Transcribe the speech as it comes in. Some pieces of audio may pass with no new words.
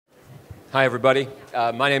Hi, everybody.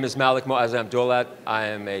 My name is Malek Mouazzam-Doulat. I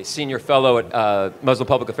am a senior fellow at Muslim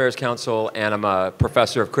Public Affairs Council, and I'm a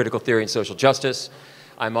professor of critical theory and social justice.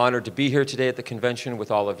 I'm honored to be here today at the convention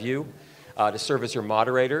with all of you to serve as your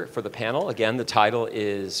moderator for the panel. Again, the title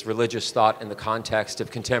is Religious Thought in the Context of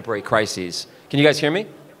Contemporary Crises. Can you guys hear me?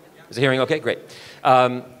 Is the hearing okay? Great.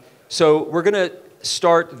 So we're going to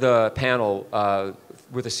start the panel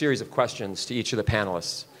with a series of questions to each of the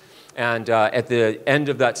panelists. And at the end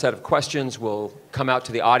of that set of questions, we'll come out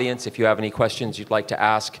to the audience. If you have any questions you'd like to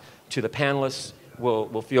ask to the panelists,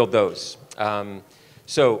 we'll field those.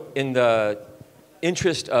 So in the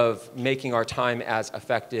interest of making our time as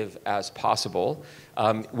effective as possible,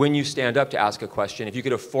 when you stand up to ask a question, if you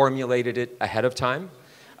could have formulated it ahead of time.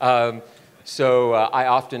 I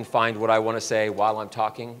often find what I want to say while I'm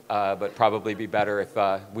talking, but probably be better if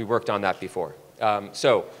we worked on that before.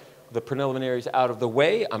 The preliminaries out of the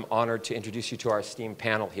way, I'm honored to introduce you to our esteemed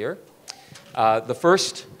panel here. The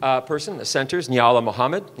first person, the center, is Niala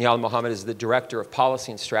Mohammad. Niala Mohammad is the Director of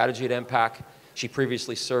Policy and Strategy at MPAC. She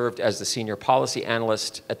previously served as the Senior Policy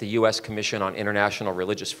Analyst at the U.S. Commission on International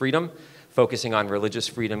Religious Freedom, focusing on religious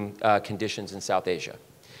freedom conditions in South Asia.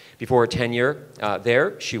 Before her tenure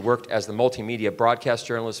there, she worked as the multimedia broadcast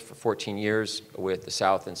journalist for 14 years with the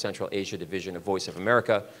South and Central Asia Division of Voice of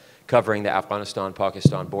America, covering the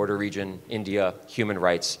Afghanistan-Pakistan border region, India, human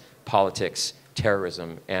rights, politics,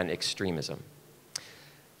 terrorism, and extremism.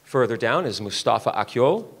 Further down is Mustafa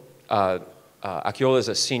Akyol. Akyol is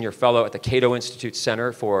a senior fellow at the CATO Institute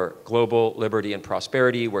Center for Global Liberty and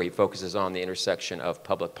Prosperity, where he focuses on the intersection of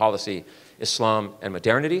public policy, Islam, and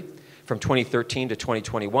modernity. From 2013 to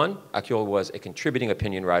 2021, Akyol was a contributing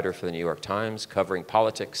opinion writer for the New York Times, covering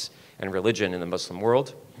politics and religion in the Muslim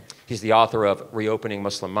world. He's the author of Reopening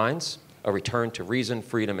Muslim Minds, A Return to Reason,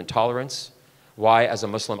 Freedom, and Tolerance, Why, as a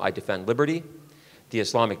Muslim, I Defend Liberty, The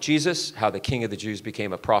Islamic Jesus, How the King of the Jews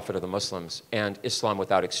Became a Prophet of the Muslims, and Islam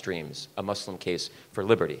Without Extremes, A Muslim Case for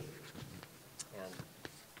Liberty. And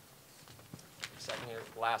second here,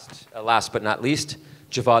 last but not least,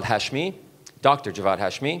 Javad Hashmi. Dr. Javad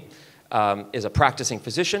Hashmi is a practicing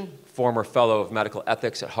physician, former fellow of medical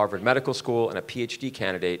ethics at Harvard Medical School, and a Ph.D.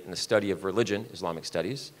 candidate in the study of religion, Islamic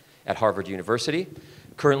studies, at Harvard University.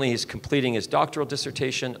 Currently, he's completing his doctoral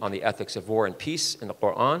dissertation on the ethics of war and peace in the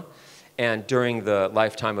Quran and during the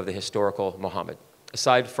lifetime of the historical Muhammad.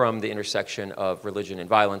 Aside from the intersection of religion and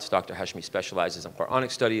violence, Dr. Hashmi specializes in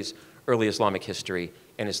Quranic studies, early Islamic history,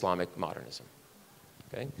 and Islamic modernism.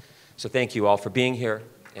 Okay? So thank you all for being here.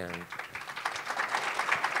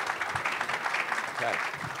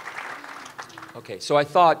 Okay, so I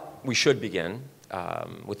thought we should begin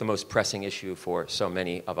with the most pressing issue for so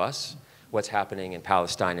many of us, what's happening in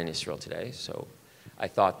Palestine and Israel today. So I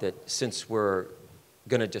thought that since we're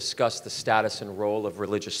going to discuss the status and role of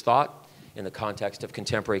religious thought in the context of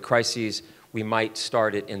contemporary crises, we might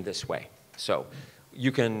start it in this way. So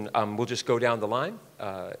you can, we'll just go down the line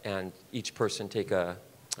and each person take an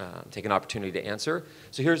opportunity to answer.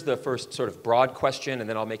 So here's the first sort of broad question, and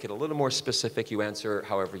then I'll make it a little more specific. You answer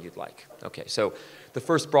however you'd like. Okay, so the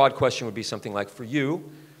first broad question would be something like, for you,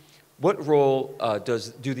 what role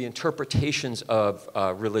do the interpretations of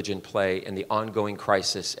religion play in the ongoing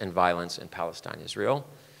crisis and violence in Palestine, Israel?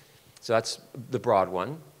 So that's the broad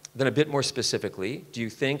one. Then a bit more specifically, do you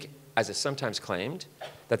think, as is sometimes claimed,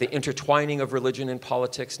 that the intertwining of religion and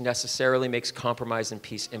politics necessarily makes compromise and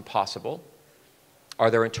peace impossible? Are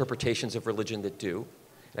there interpretations of religion that do?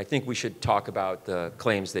 And I think we should talk about the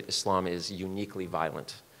claims that Islam is uniquely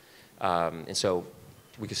violent. And so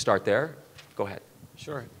we could start there. Go ahead.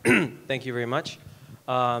 Sure. Thank you very much.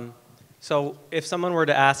 So if someone were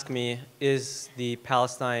to ask me, is the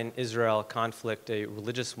Palestine-Israel conflict a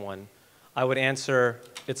religious one, I would answer,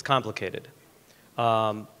 it's complicated.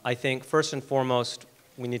 I think first and foremost,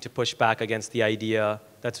 we need to push back against the idea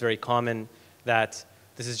that's very common that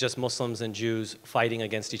this is just Muslims and Jews fighting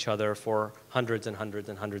against each other for hundreds and hundreds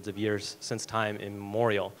and hundreds of years since time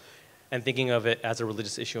immemorial, and thinking of it as a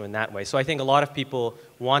religious issue in that way. So I think a lot of people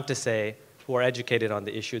want to say, who are educated on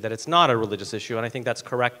the issue, that it's not a religious issue, and I think that's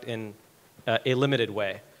correct in a limited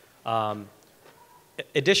way.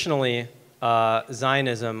 Additionally,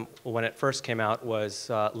 Zionism, when it first came out,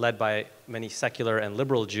 was led by many secular and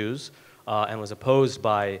liberal Jews and was opposed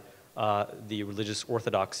by the religious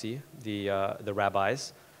orthodoxy, the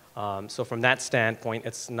rabbis. So from that standpoint,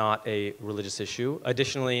 it's not a religious issue.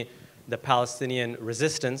 Additionally, the Palestinian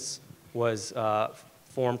resistance was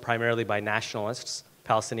formed primarily by nationalists,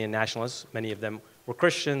 Palestinian nationalists. Many of them were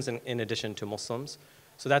Christians in addition to Muslims.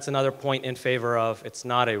 So that's another point in favor of it's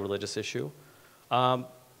not a religious issue.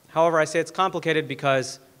 However, I say it's complicated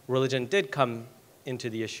because religion did come into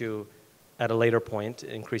the issue at a later point,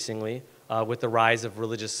 increasingly, with the rise of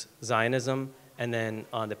religious Zionism, and then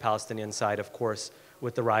on the Palestinian side, of course,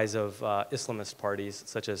 with the rise of Islamist parties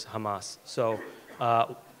such as Hamas. So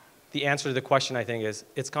the answer to the question, I think, is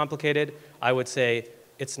it's complicated. I would say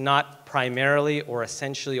it's not primarily or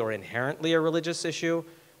essentially or inherently a religious issue,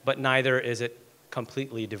 but neither is it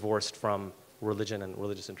completely divorced from religion and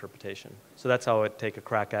religious interpretation. So that's how I would take a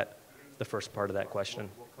crack at the first part of that question.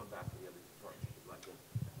 We'll come back to the other part if you'd like to.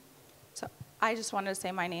 So I just wanted to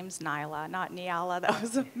say my name's Niala, not Niala. That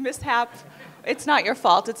was a mishap. It's not your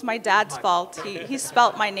fault. It's my dad's fault. He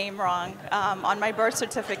spelt my name wrong on my birth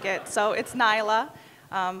certificate. So it's Niala,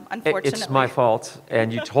 unfortunately. It's my fault,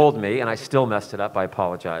 and you told me, and I still messed it up. I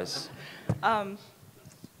apologize.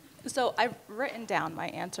 So I've written down my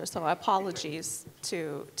answer, so apologies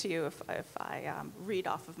to you if I read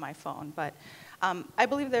off of my phone. But I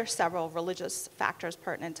believe there are several religious factors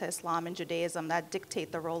pertinent to Islam and Judaism that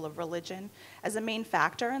dictate the role of religion as a main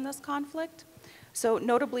factor in this conflict. So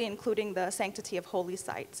notably including the sanctity of holy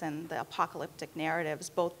sites and the apocalyptic narratives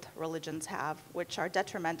both religions have, which are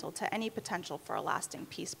detrimental to any potential for a lasting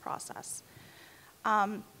peace process.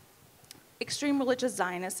 Extreme religious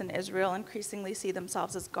Zionists in Israel increasingly see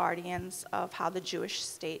themselves as guardians of how the Jewish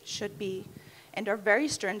state should be and are very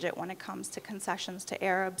stringent when it comes to concessions to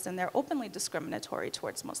Arabs, and they're openly discriminatory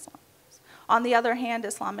towards Muslims. On the other hand,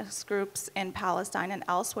 Islamist groups in Palestine and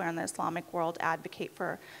elsewhere in the Islamic world advocate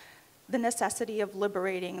for the necessity of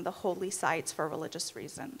liberating the holy sites for religious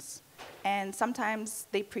reasons. And sometimes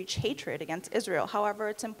they preach hatred against Israel. However,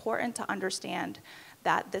 it's important to understand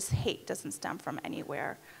that this hate doesn't stem from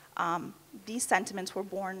anywhere. These sentiments were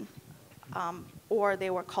born or they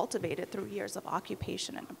were cultivated through years of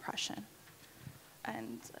occupation and oppression.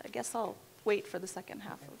 And I guess I'll wait for the second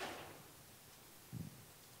half of.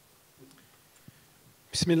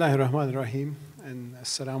 Bismillahir Rahmanir Rahim, and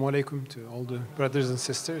assalamu alaikum to all the brothers and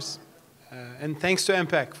sisters. And thanks to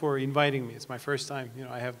MPAC for inviting me. It's my first time,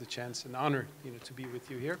 I have the chance and honor, to be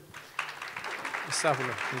with you here.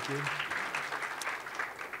 Astaghfirullah, thank you.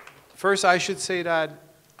 First, I should say that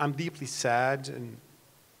I'm deeply sad and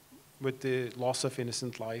with the loss of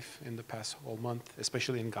innocent life in the past whole month,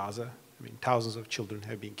 especially in Gaza. I mean, thousands of children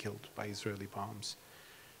have been killed by Israeli bombs.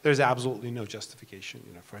 There's absolutely no justification,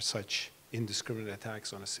 for such indiscriminate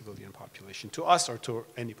attacks on a civilian population, to us or to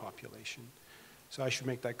any population. So I should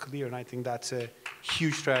make that clear, and I think that's a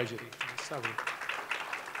huge tragedy.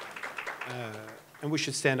 And we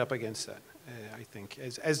should stand up against that, I think,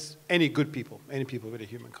 as any good people, any people with a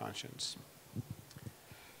human conscience.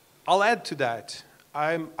 I'll add to that,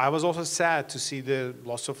 I was also sad to see the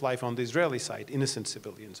loss of life on the Israeli side, innocent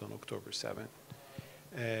civilians on October 7th.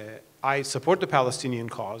 I support the Palestinian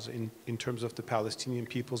cause in terms of the Palestinian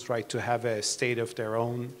people's right to have a state of their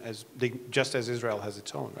own, just as Israel has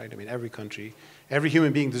its own, right? I mean, every country, every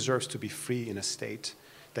human being deserves to be free in a state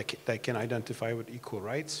that can identify with equal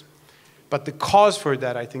rights. But the cause for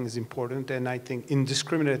that, I think, is important, and I think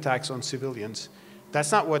indiscriminate attacks on civilians,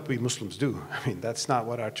 that's not what we Muslims do. I mean, that's not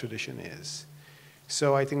what our tradition is.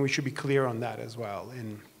 So I think we should be clear on that as well.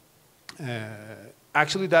 And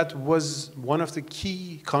actually, that was one of the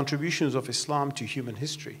key contributions of Islam to human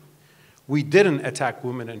history. We didn't attack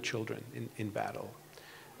women and children in battle.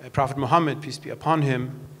 Prophet Muhammad, peace be upon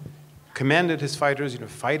him, commanded his fighters,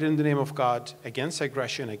 fight in the name of God against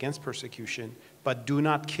aggression, against persecution, but do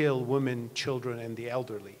not kill women, children, and the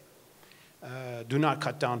elderly. Do not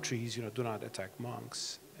cut down trees, do not attack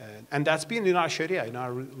monks. And that's been in our Sharia, in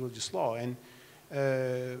our religious law. And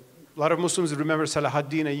a lot of Muslims remember Salah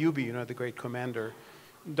ad-Din Ayyubi, the great commander.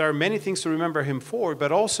 There are many things to remember him for,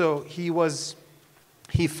 but also he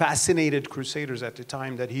fascinated crusaders at the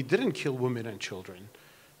time that he didn't kill women and children.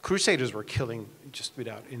 Crusaders were killing just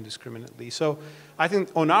without indiscriminately. So I think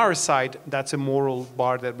on our side, that's a moral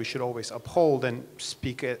bar that we should always uphold and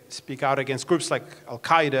speak out against groups like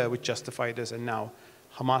Al-Qaeda, which justified this, and now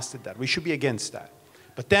Hamas did that. We should be against that.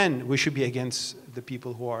 But then we should be against the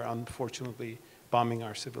people who are unfortunately bombing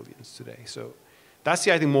our civilians today. So that's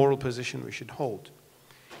the, I think, moral position we should hold.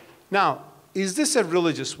 Now, is this a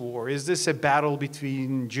religious war? Is this a battle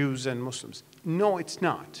between Jews and Muslims? No, it's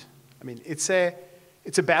not. I mean, it's a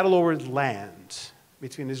battle over land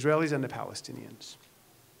between Israelis and the Palestinians.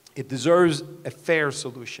 It deserves a fair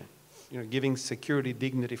solution, giving security,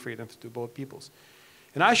 dignity, freedom to both peoples.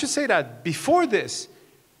 And I should say that before this,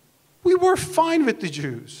 we were fine with the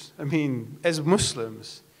Jews. I mean, as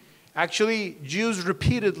Muslims. Actually, Jews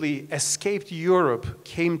repeatedly escaped Europe,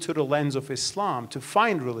 came to the lands of Islam to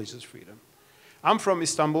find religious freedom. I'm from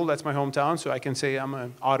Istanbul, that's my hometown, so I can say I'm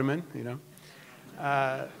an Ottoman,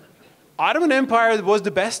 Ottoman Empire was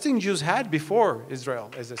the best thing Jews had before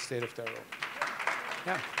Israel as a state of terror.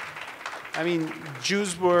 Yeah. I mean,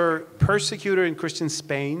 Jews were persecuted in Christian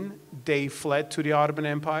Spain. They fled to the Ottoman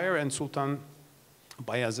Empire, and Sultan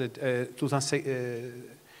Bayezid,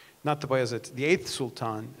 not the Bayezid, the 8th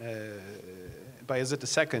Sultan, Bayezid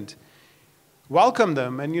II, welcomed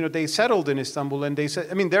them, and they settled in Istanbul, and they said,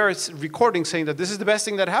 I mean, there is recordings saying that this is the best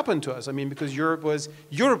thing that happened to us. I mean, because Europe was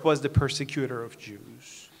the persecutor of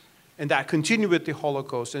Jews, and that continued with the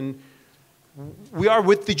Holocaust, and we are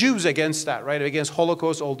with the Jews against that, right? Against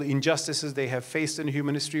Holocaust, all the injustices they have faced in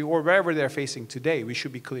human history, or wherever they're facing today. We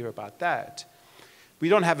should be clear about that. We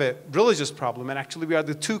don't have a religious problem, and actually we are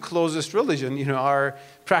the two closest religion. Our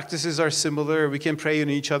practices are similar. We can pray in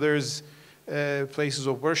each other's places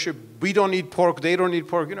of worship. We don't eat pork. They don't eat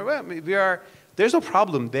pork. There's no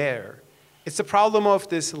problem there. It's the problem of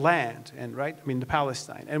this land, and right? I mean, the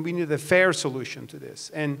Palestine, and we need a fair solution to this.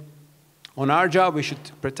 And on our job, we should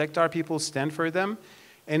protect our people, stand for them,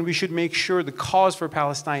 and we should make sure the cause for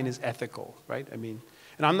Palestine is ethical, right? I mean,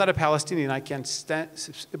 and I'm not a Palestinian, I can't stand,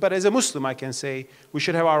 but as a Muslim, I can say we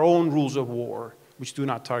should have our own rules of war, which do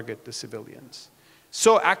not target the civilians.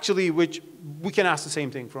 So actually, which we can ask the same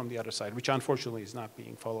thing from the other side, which unfortunately is not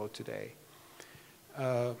being followed today.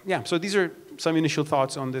 Yeah, so these are some initial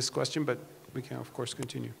thoughts on this question, but we can, of course,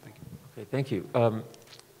 continue. Thank you. Okay, thank you.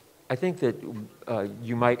 I think that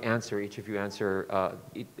you might answer, each of you answer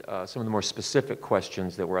some of the more specific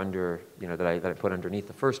questions that were under, that I put underneath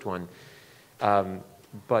the first one.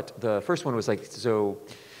 But the first one was like, so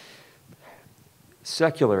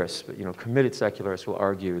secularists, committed secularists will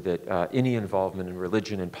argue that any involvement in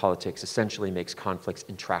religion and politics essentially makes conflicts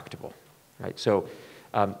intractable, right? So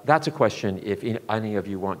that's a question, if any of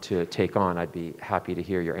you want to take on, I'd be happy to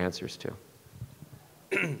hear your answers to.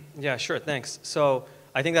 Yeah, sure, thanks. So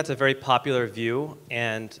I think that's a very popular view,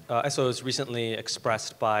 and so it was recently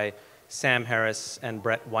expressed by Sam Harris and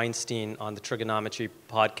Brett Weinstein on the Trigonometry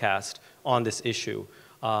podcast on this issue.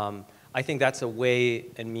 I think that's a way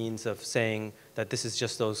and means of saying that this is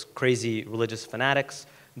just those crazy religious fanatics.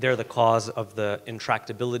 They're the cause of the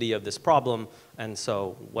intractability of this problem, and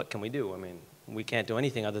so what can we do? I mean, we can't do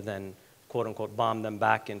anything other than, quote unquote, bomb them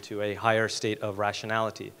back into a higher state of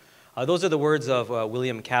rationality. Those are the words of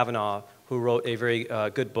William Kavanaugh, who wrote a very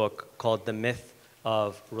good book called The Myth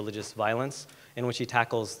of Religious Violence, in which he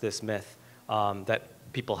tackles this myth that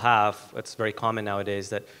people have. It's very common nowadays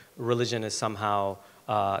that religion is somehow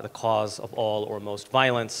the cause of all or most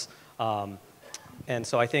violence. And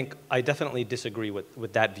so I definitely disagree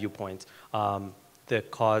with that viewpoint. The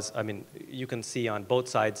cause, I mean, you can see on both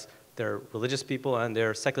sides, they're religious people and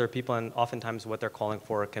they're secular people, and oftentimes what they're calling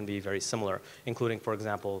for can be very similar, including, for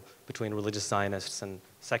example, between religious Zionists and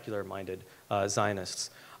secular-minded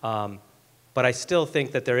Zionists. But I still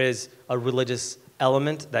think that there is a religious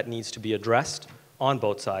element that needs to be addressed on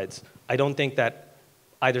both sides. I don't think that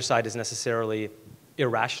either side is necessarily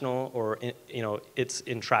irrational or it's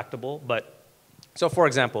intractable. But so, for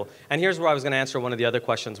example, and here's where I was going to answer one of the other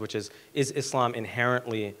questions, which is Islam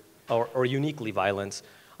inherently or uniquely violent?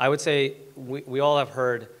 I would say we all have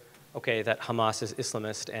heard, okay, that Hamas is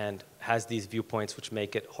Islamist and has these viewpoints which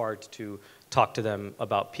make it hard to talk to them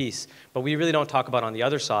about peace. But we really don't talk about on the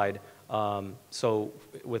other side. So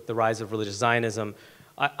with the rise of religious Zionism,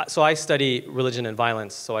 so I study religion and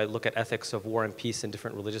violence, so I look at ethics of war and peace in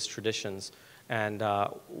different religious traditions. And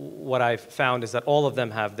what I've found is that all of them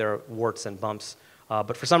have their warts and bumps.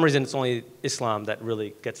 But for some reason, it's only Islam that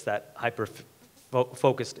really gets that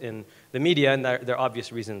hyper-focused in the media, and there are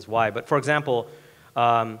obvious reasons why. But for example,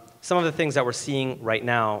 some of the things that we're seeing right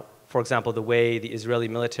now, for example, the way the Israeli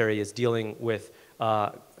military is dealing with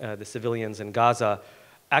the civilians in Gaza,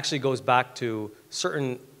 actually goes back to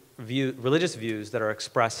certain religious views that are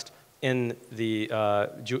expressed in the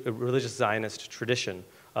religious Zionist tradition,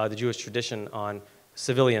 the Jewish tradition on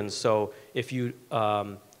civilians. So if you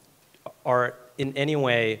are in any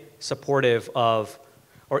way supportive of,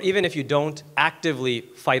 or even if you don't actively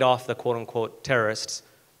fight off the quote-unquote terrorists,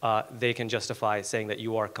 they can justify saying that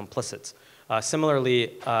you are complicit.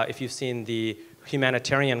 Similarly, if you've seen the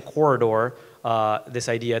humanitarian corridor, this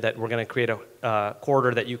idea that we're going to create a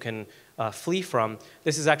corridor that you can flee from,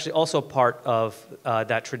 this is actually also part of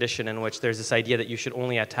that tradition in which there's this idea that you should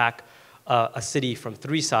only attack a city from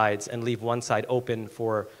 3 sides and leave one side open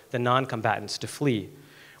for the non-combatants to flee.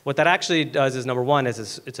 What that actually does is, number one,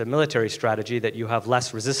 is it's a military strategy that you have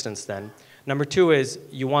less resistance then. Number 2 is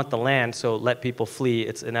you want the land, so let people flee.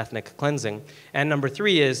 It's an ethnic cleansing. And number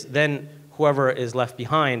 3 is then whoever is left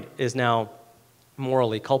behind is now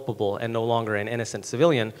morally culpable and no longer an innocent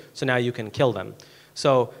civilian, so now you can kill them.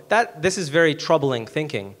 So this is very troubling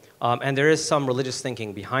thinking. And there is some religious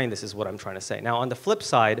thinking behind this, is what I'm trying to say. Now, on the flip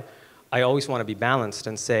side, I always want to be balanced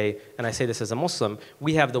and say, and I say this as a Muslim,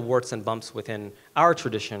 we have the warts and bumps within our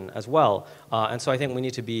tradition as well. And so I think we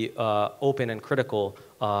need to be open and critical,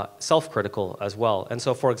 self-critical as well. And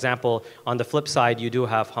so, for example, on the flip side, you do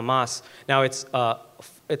have Hamas. Now,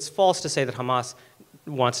 it's false to say that Hamas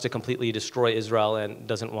wants to completely destroy Israel and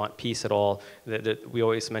doesn't want peace at all. We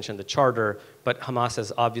always mention the charter, but Hamas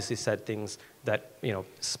has obviously said things that, you know,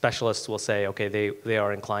 specialists will say, okay, they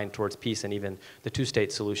are inclined towards peace and even the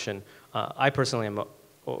two-state solution. I personally am a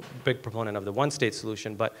big proponent of the one-state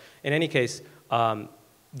solution, but in any case,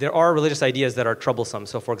 there are religious ideas that are troublesome.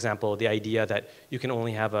 So, for example, the idea that you can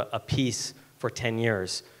only have a peace for 10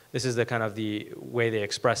 years. This is the kind of the way they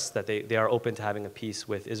express that they are open to having a peace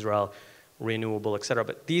with Israel, renewable, et cetera.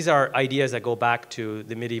 But these are ideas that go back to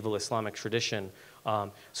the medieval Islamic tradition.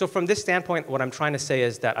 So from this standpoint, what I'm trying to say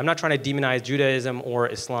is that I'm not trying to demonize Judaism or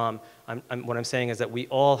Islam. What I'm saying is that we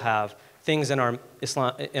all have things in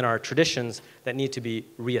our traditions that need to be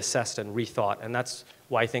reassessed and rethought. And that's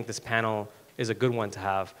why I think this panel is a good one to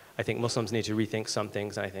have. I think Muslims need to rethink some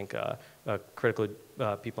things, and I think critical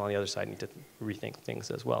people on the other side need to rethink things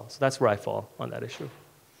as well. So that's where I fall on that issue.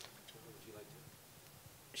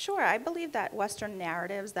 Sure, I believe that Western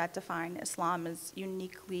narratives that define Islam as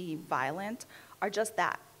uniquely violent are just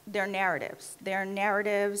that. They're narratives. They're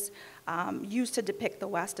narratives used to depict the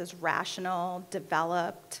West as rational,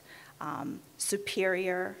 developed,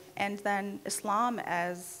 superior, and then Islam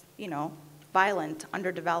as, you know, violent,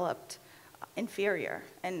 underdeveloped, inferior.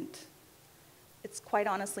 And it's quite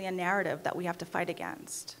honestly a narrative that we have to fight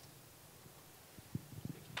against.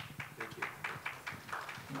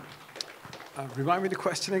 Remind me the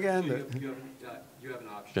question again. You have an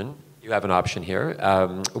option. You have an option here.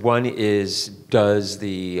 One is, does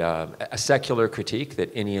a secular critique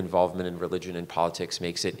that any involvement in religion and politics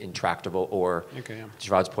makes it intractable or, to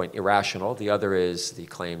Javad's point, irrational? The other is the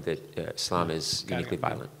claim that Islam is uniquely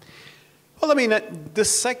violent. Well, I mean, the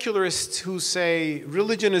secularists who say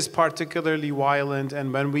religion is particularly violent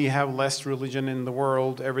and when we have less religion in the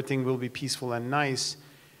world, everything will be peaceful and nice,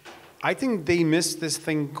 I think they missed this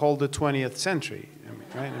thing called the 20th century,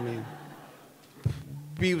 right? I mean,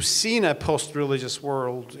 we've seen a post-religious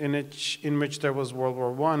world in which there was World War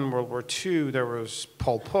I, World War II, there was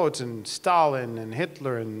Pol Pot and Stalin and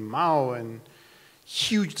Hitler and Mao and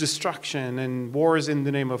huge destruction and wars in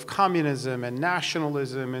the name of communism and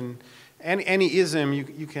nationalism and any ism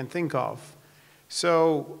you can think of.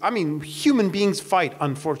 So, I mean, human beings fight,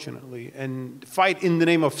 unfortunately, and fight in the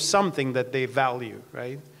name of something that they value,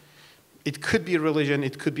 right? It could be religion,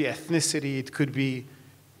 it could be ethnicity, it could be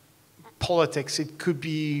politics, there could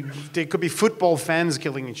be football fans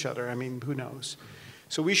killing each other. I mean, who knows?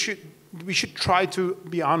 So we should try to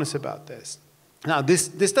be honest about this. Now,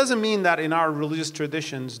 this doesn't mean that in our religious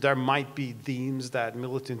traditions there might be themes that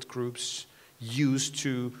militant groups use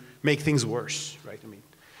to make things worse, right? I mean,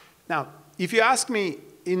 now, if you ask me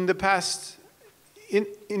in the past, in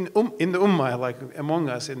the Ummah, like among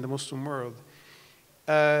us in the Muslim world,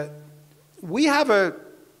 we have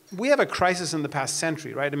a crisis in the past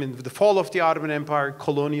century, right? I mean, the fall of the Ottoman Empire,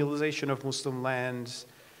 colonialization of Muslim lands,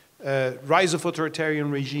 rise of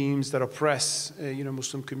authoritarian regimes that oppress,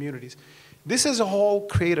 Muslim communities. This as a whole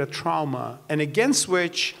created a trauma, and against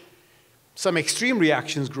which some extreme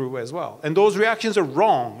reactions grew as well. And those reactions are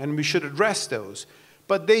wrong, and we should address those.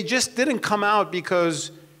 But they just didn't come out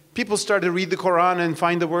because people started to read the Quran and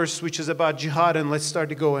find the verse which is about jihad, and let's start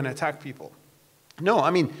to go and attack people. No, I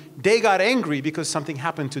mean, they got angry because something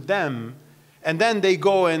happened to them, and then they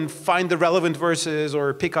go and find the relevant verses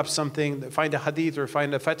or pick up something, find a hadith or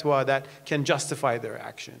find a fatwa that can justify their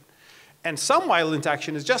action. And some violent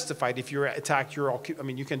action is justified. If you're attacked,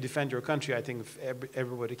 you can defend your country. I think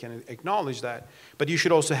everybody can acknowledge that. But you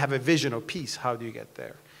should also have a vision of peace. How do you get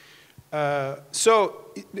there?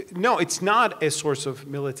 No, it's not a source of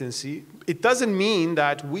militancy. It doesn't mean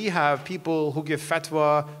that we have people who give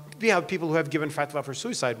fatwa. We have people who have given fatwa for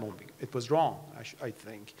suicide bombing. It was wrong, I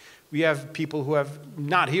think. We have people who have,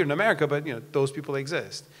 not here in America, but those people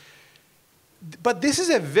exist. But this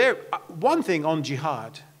is one thing on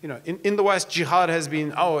jihad. In the West, jihad has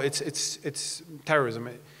been, it's terrorism.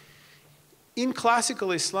 In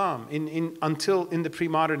classical Islam, until in the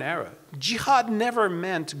pre-modern era, jihad never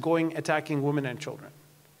meant attacking women and children.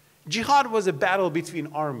 Jihad was a battle between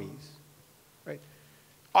armies, right?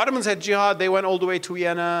 Ottomans had jihad. They went all the way to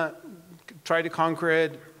Vienna, tried to conquer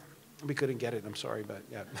it. We couldn't get it, I'm sorry, but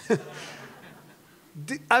yeah.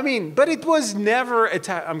 I mean, but it was never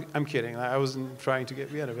attack. I'm kidding. I wasn't trying to get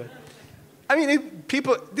Vienna, but I mean,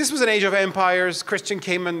 this was an age of empires. Christian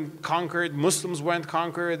came and conquered, Muslims went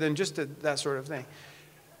conquered, and just that sort of thing.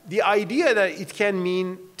 The idea that it can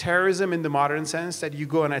mean terrorism in the modern sense, that you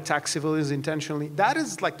go and attack civilians intentionally, that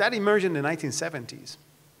emerged in the 1970s.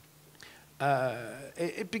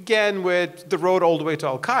 It began with the road all the way to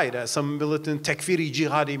Al-Qaeda, some militant, takfiri,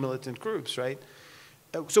 jihadi militant groups, right?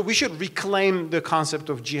 So we should reclaim the concept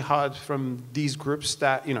of jihad from these groups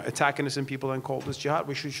that, attack innocent people and call this jihad.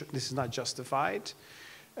 This is not justified.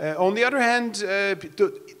 On the other hand,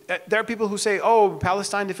 there are people who say, oh,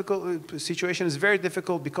 Palestine situation is very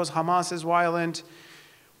difficult because Hamas is violent.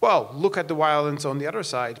 Well, look at the violence on the other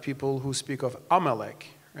side, people who speak of Amalek,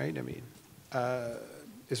 right? I mean,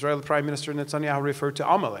 Israeli Prime Minister Netanyahu referred to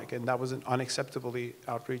Amalek, and that was an unacceptably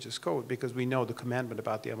outrageous code because we know the commandment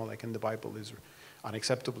about the Amalek in the Bible is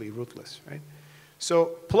unacceptably ruthless, right?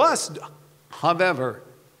 So, plus, however,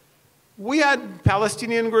 we had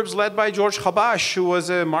Palestinian groups led by George Habash, who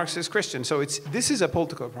was a Marxist Christian. So this is a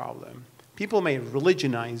political problem. People may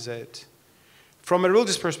religionize it. From a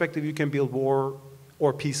religious perspective, you can build war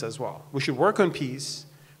or peace as well. We should work on peace.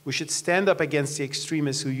 We should stand up against the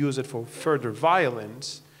extremists who use it for further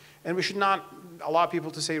violence. And we should not allow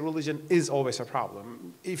people to say religion is always a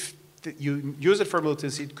problem. If you use it for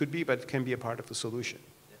militancy, it could be, but it can be a part of the solution.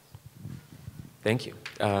 Thank you.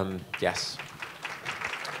 Yes.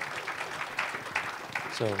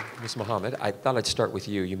 So, Ms. Mohammad, I thought I'd start with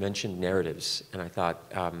you. You mentioned narratives, and I thought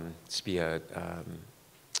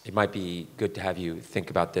it might be good to have you think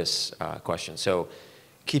about this question. So,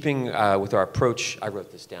 keeping with our approach, I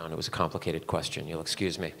wrote this down. It was a complicated question. You'll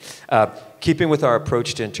excuse me. Keeping with our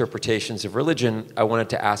approach to interpretations of religion, I wanted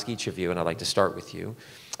to ask each of you, and I'd like to start with you,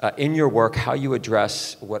 in your work, how you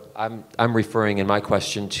address what I'm referring in my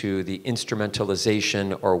question to the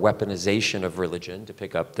instrumentalization or weaponization of religion, to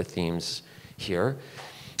pick up the themes here,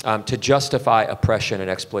 to justify oppression and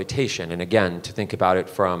exploitation. And again, to think about it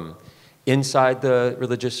from inside the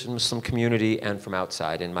religious Muslim community and from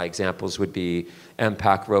outside. And my examples would be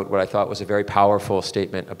MPAC wrote what I thought was a very powerful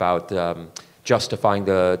statement about justifying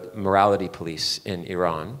the morality police in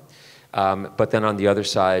Iran. But then on the other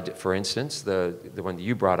side, for instance, the one that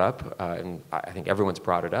you brought up, and I think everyone's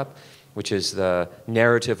brought it up, which is the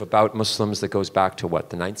narrative about Muslims that goes back to what,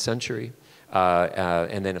 the 9th century?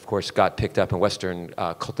 And then, of course, got picked up in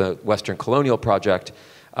the Western colonial project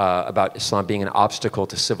about Islam being an obstacle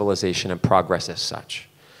to civilization and progress as such.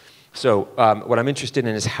 So what I'm interested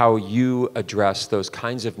in is how you address those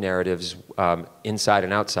kinds of narratives inside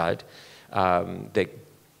and outside that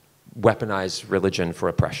weaponize religion for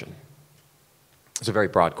oppression. It's a very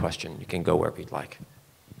broad question. You can go wherever you'd like.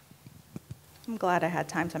 I'm glad I had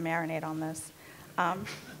time to marinate on this.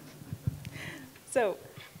 So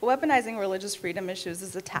weaponizing religious freedom issues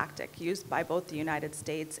is a tactic used by both the United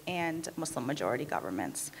States and Muslim-majority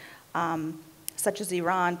governments, such as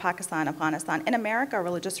Iran, Pakistan, Afghanistan. In America,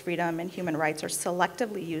 religious freedom and human rights are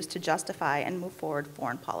selectively used to justify and move forward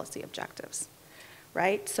foreign policy objectives,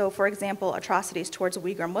 right? So, for example, atrocities towards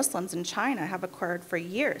Uyghur Muslims in China have occurred for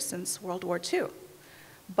years, since World War II.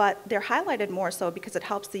 But they're highlighted more so because it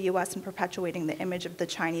helps the US in perpetuating the image of the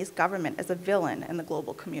Chinese government as a villain in the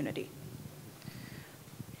global community.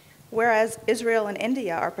 Whereas Israel and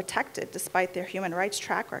India are protected despite their human rights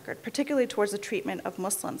track record, particularly towards the treatment of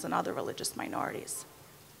Muslims and other religious minorities.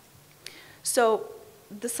 So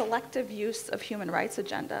the selective use of human rights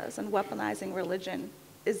agendas and weaponizing religion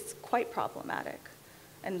is quite problematic.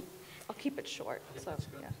 And I'll keep it short. Yeah, so, that's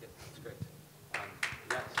good. Yeah. Yeah, that's great.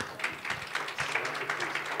 Yes.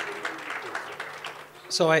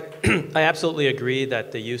 So I absolutely agree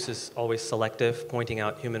that the use is always selective, pointing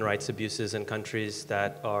out human rights abuses in countries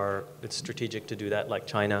that it's strategic to do that, like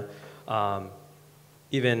China.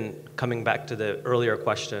 Even coming back to the earlier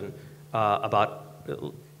question about,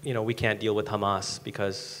 we can't deal with Hamas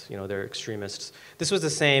because, they're extremists. This was the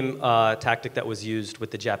same tactic that was used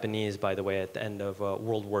with the Japanese, by the way, at the end of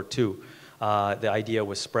World War II. The idea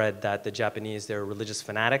was spread that the Japanese, they're religious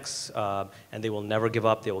fanatics, and they will never give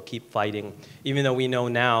up, they will keep fighting, even though we know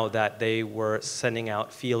now that they were sending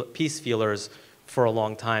out peace feelers for a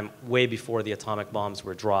long time, way before the atomic bombs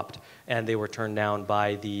were dropped, and they were turned down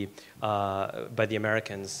by the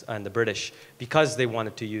Americans and the British because the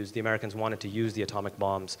Americans wanted to use the atomic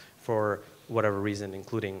bombs for whatever reason,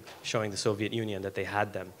 including showing the Soviet Union that they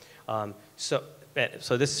had them. So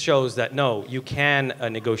this shows that, no, you can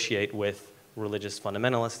negotiate with religious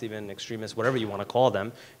fundamentalists, even extremists, whatever you want to call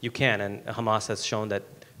them, you can. And Hamas has shown that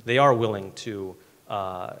they are willing to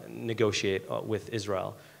negotiate with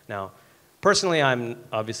Israel. Now, personally, I'm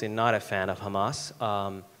obviously not a fan of Hamas.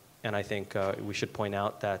 And I think we should point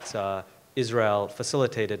out that Israel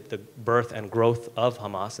facilitated the birth and growth of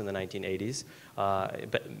Hamas in the 1980s.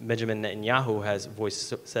 Benjamin Netanyahu has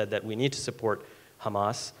said that we need to support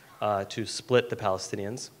Hamas to split the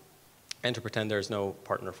Palestinians and to pretend there's no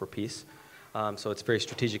partner for peace. So it's very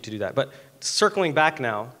strategic to do that. But circling back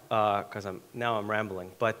now, because I'm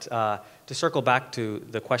rambling, but to circle back to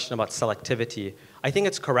the question about selectivity, I think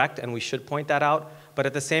it's correct and we should point that out. But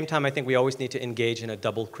at the same time, I think we always need to engage in a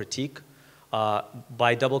double critique.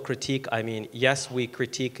 By double critique, I mean, yes, we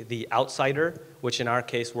critique the outsider, which in our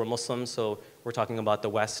case, we're Muslims, so we're talking about the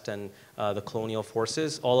West and the colonial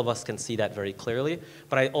forces. All of us can see that very clearly.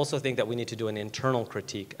 But I also think that we need to do an internal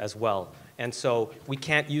critique as well. And so we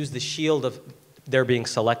can't use the shield of there being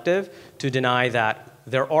selective to deny that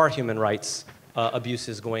there are human rights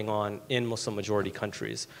abuses going on in Muslim-majority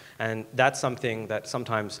countries. And that's something that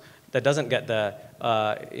sometimes that doesn't get the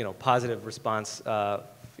positive response,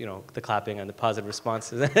 the clapping and the positive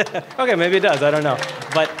responses. Okay, maybe it does, I don't know.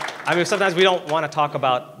 But I mean, sometimes we don't want to talk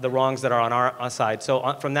about the wrongs that are on our side.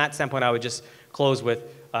 So from that standpoint, I would just close with,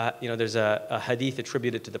 there's a hadith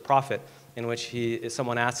attributed to the Prophet in which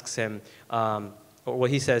someone asks him, or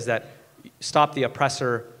he says that, stop the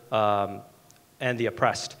oppressor and the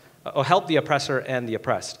oppressed, or help the oppressor and the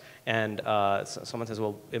oppressed. And someone says,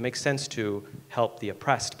 well, it makes sense to help the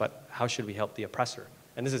oppressed, but how should we help the oppressor?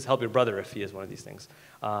 And this is help your brother if he is one of these things.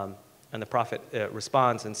 And the Prophet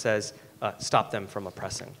responds and says, stop them from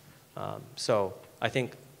oppressing. So I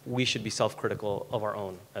think we should be self-critical of our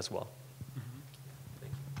own as well.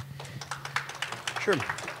 Sure.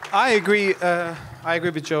 I agree with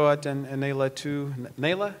Jawad and Niala too.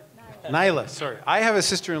 Niala? Niala, sorry. I have a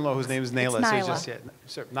sister-in-law whose name is Niala. It's so Niala. just,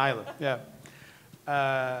 sorry, Niala,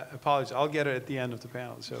 yeah. Apologies, I'll get her at the end of the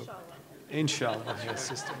panel. So, inshallah, yes,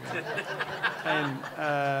 sister. And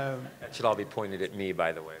That should all be pointed at me,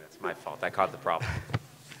 by the way. That's my fault. I caught the problem.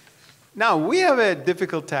 now, we have a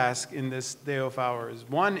difficult task in this day of ours.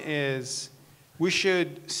 One is we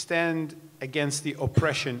should stand against the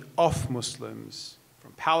oppression of Muslims,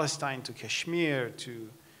 from Palestine to Kashmir to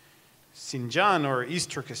Xinjiang or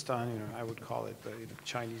East Turkestan, I would call it, but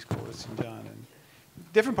Chinese call it Xinjiang, and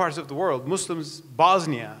different parts of the world. Muslims,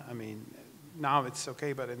 Bosnia, I mean, now it's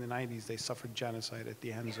okay, but in the 90s they suffered genocide at the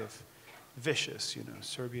hands of vicious,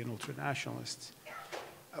 Serbian ultranationalists.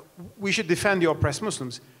 We should defend the oppressed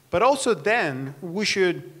Muslims, but also then we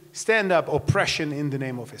should stand up oppression in the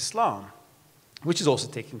name of Islam, which is also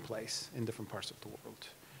taking place in different parts of the world.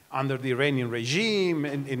 Under the Iranian regime,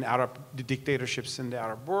 in Arab dictatorships in the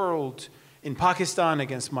Arab world, in Pakistan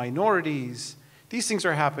against minorities, these things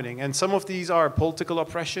are happening. And some of these are political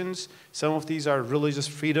oppressions, some of these are religious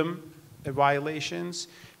freedom violations.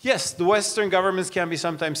 Yes, the Western governments can be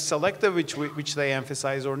sometimes selective, which they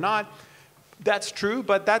emphasize or not. That's true,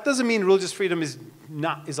 but that doesn't mean religious freedom is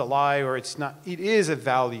a lie or it's not. It is a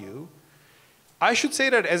value. I should say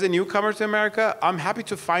that as a newcomer to America, I'm happy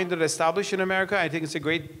to find it established in America. I think it's a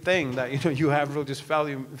great thing that you have religious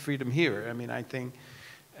value freedom here. I mean, I think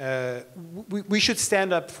we should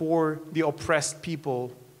stand up for the oppressed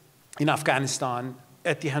people in Afghanistan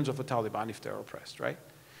at the hands of the Taliban if they're oppressed, right?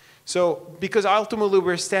 So, because ultimately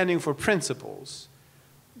we're standing for principles.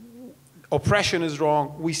 Oppression is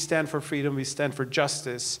wrong. We stand for freedom. We stand for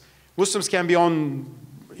justice. Muslims can be on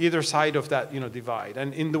either side of that, divide.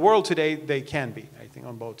 And in the world today, they can be, I think,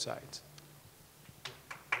 on both sides.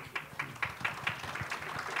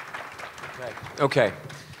 Okay.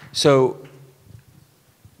 So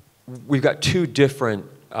we've got two different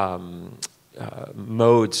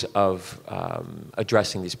modes of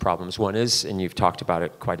addressing these problems. One is, and you've talked about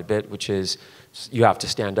it quite a bit, which is you have to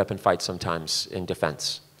stand up and fight sometimes in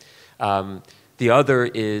defense. The other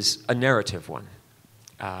is a narrative one.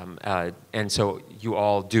 And so you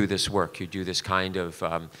all do this work. You do this kind of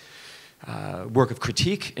work of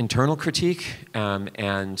critique, internal critique,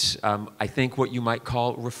 and I think what you might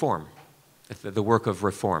call reform, the work of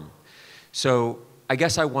reform. So I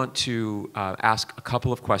guess I want to ask a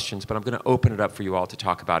couple of questions, but I'm going to open it up for you all to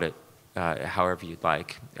talk about it however you'd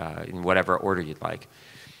like, in whatever order you'd like.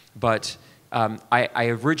 But I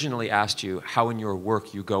originally asked you how in your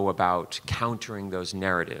work you go about countering those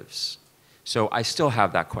narratives. So I still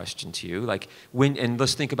have that question to you. And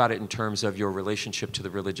let's think about it in terms of your relationship to the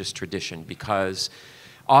religious tradition, because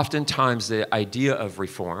oftentimes the idea of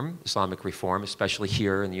reform, Islamic reform, especially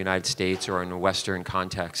here in the United States or in a Western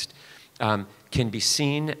context, can be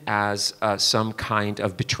seen as some kind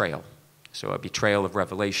of betrayal. So a betrayal of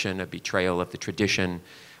revelation, a betrayal of the tradition,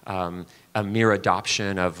 a mere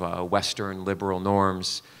adoption of Western liberal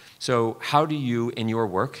norms. So how do you, in your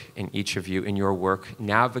work, in each of you, in your work,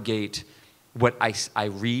 navigate what I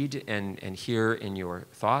read and hear in your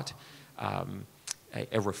thought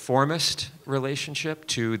a reformist relationship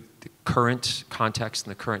to the current context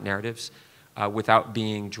and the current narratives without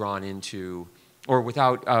being drawn into, or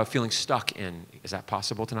without feeling stuck in, is that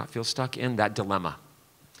possible to not feel stuck in that dilemma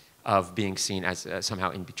of being seen as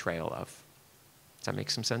somehow in betrayal of? Does that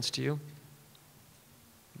make some sense to you?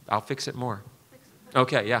 I'll fix it more.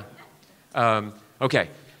 Okay, yeah. Okay.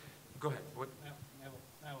 Go ahead. What?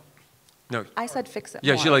 No. I said fix it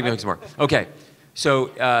Yeah, more. she'd like to fix it more. Okay.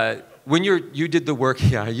 So when you did the work,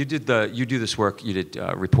 yeah, you do this work, you did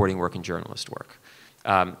reporting work and journalist work,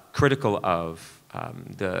 critical of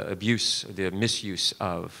the abuse, the misuse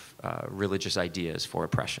of religious ideas for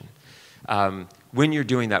oppression. When you're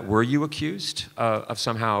doing that, were you accused of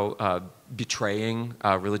somehow betraying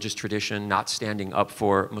religious tradition, not standing up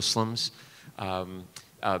for Muslims,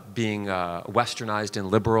 being westernized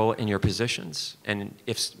and liberal in your positions? And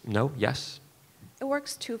if no, yes? It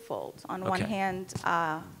works twofold. On one hand,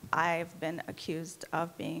 I've been accused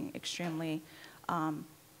of being extremely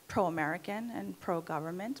pro-American and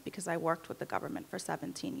pro-government because I worked with the government for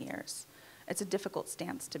 17 years. It's a difficult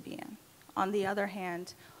stance to be in. On the other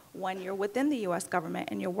hand, when you're within the US government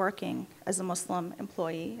and you're working as a Muslim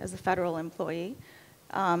employee, as a federal employee,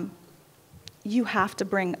 you have to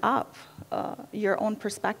bring up your own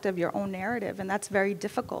perspective, your own narrative, and that's very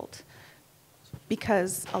difficult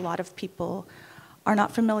because a lot of people are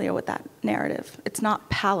not familiar with that narrative. It's not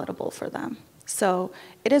palatable for them. So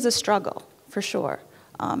it is a struggle, for sure.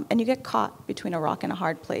 And you get caught between a rock and a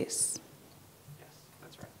hard place. Yes,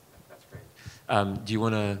 that's right. That's great. Do you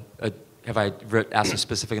want to, have I asked a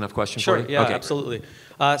specific enough question Sure, for you? yeah, okay. absolutely.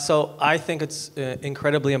 So I think it's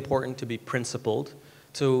incredibly important to be principled,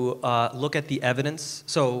 to look at the evidence.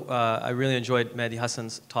 So I really enjoyed Mehdi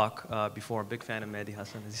Hassan's talk before. Big fan of Mehdi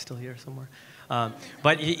Hassan. Is he still here somewhere?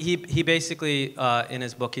 But he basically, in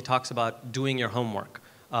his book, he talks about doing your homework.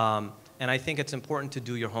 And I think it's important to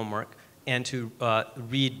do your homework and to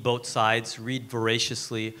read both sides, read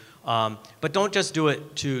voraciously, but don't just do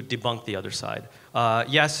it to debunk the other side.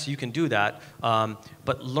 Yes, you can do that,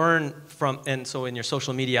 but learn from, and so in your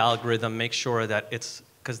social media algorithm, make sure that it's,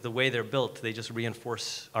 because the way they're built, they just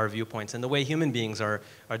reinforce our viewpoints. And the way human beings are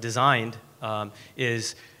designed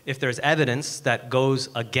is if there's evidence that goes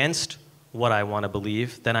against what I want to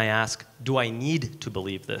believe, then I ask, do I need to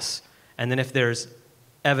believe this? And then if there's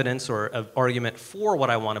evidence or an argument for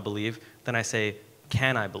what I want to believe, then I say,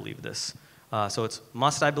 can I believe this? So it's,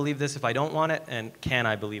 must I believe this if I don't want it? And can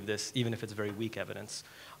I believe this, even if it's very weak evidence?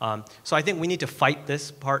 So I think we need to fight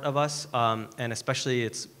this part of us, and especially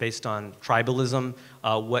it's based on tribalism,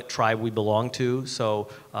 what tribe we belong to. So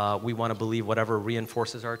we want to believe whatever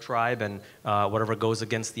reinforces our tribe and whatever goes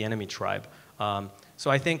against the enemy tribe. So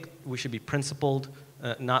I think we should be principled,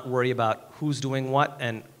 not worry about who's doing what,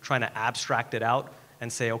 and trying to abstract it out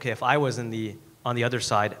and say, okay, if I was on the other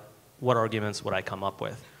side, what arguments would I come up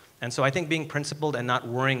with? And so I think being principled and not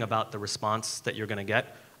worrying about the response that you're going to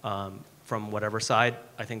get from whatever side,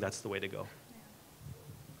 I think that's the way to go.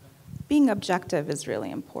 Being objective is really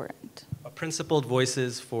important. Principled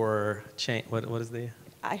voices for change. What is the?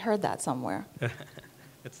 I heard that somewhere.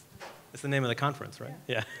 It's the name of the conference, right?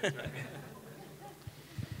 Yeah.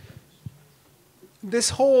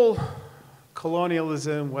 This whole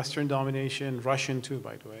colonialism, Western domination, Russian too,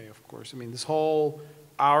 by the way, of course. I mean, this whole,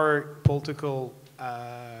 our political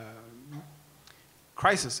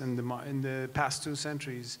crisis in the past 2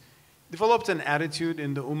 centuries developed an attitude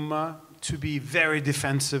in the Ummah to be very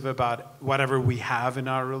defensive about whatever we have in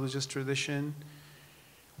our religious tradition,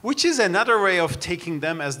 which is another way of taking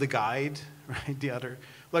them as the guide, right? The other,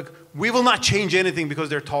 like, we will not change anything because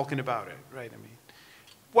they're talking about it, right? I mean,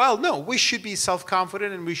 well, no, we should be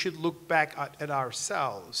self-confident and we should look back at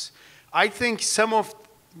ourselves. I think some of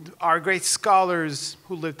our great scholars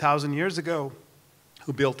who lived 1,000 years ago,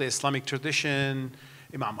 who built the Islamic tradition,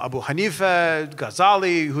 Imam Abu Hanifa,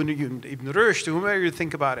 Ghazali, Ibn Rushd, whomever you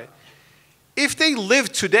think about it, if they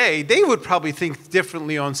lived today, they would probably think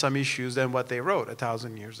differently on some issues than what they wrote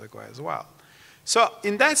 1,000 years ago as well. So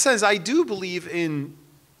in that sense, I do believe in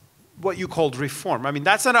what you called reform. I mean,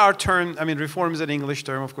 that's not our term. I mean, reform is an English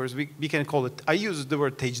term, of course. We can call it, I use the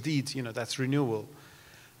word Tajdid, you know, that's renewal.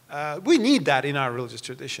 We need that in our religious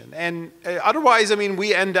tradition. And otherwise, I mean,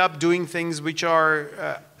 we end up doing things which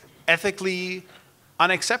are ethically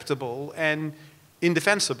unacceptable and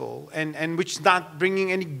indefensible, and which is not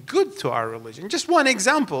bringing any good to our religion. Just one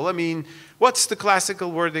example, I mean, what's the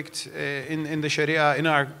classical verdict in the Sharia, in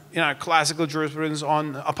our classical jurisprudence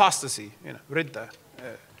on apostasy, you know, ridda?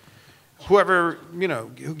 Whoever, you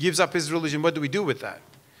know, who gives up his religion, what do we do with that?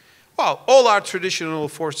 Well, all our traditional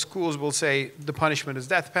forced schools will say the punishment is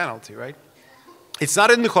death penalty, right? It's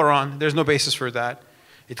not in the Quran. There's no basis for that.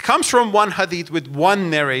 It comes from one hadith with one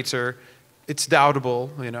narrator. It's doubtable,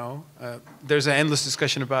 you know. There's an endless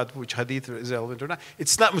discussion about which hadith is relevant or not.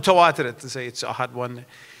 It's not mutawatir to say it's ahad one.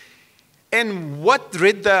 And what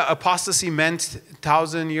ridda, apostasy, meant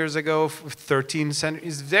 1,000 years ago, 13th century,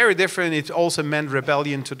 is very different. It also meant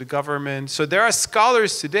rebellion to the government. So there are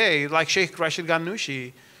scholars today, like Sheikh Rashid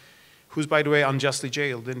Ghannouchi, who's, by the way, unjustly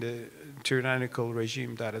jailed in the tyrannical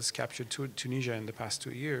regime that has captured Tunisia in the past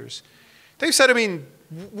 2 years. They've said, I mean,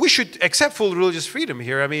 we should accept full religious freedom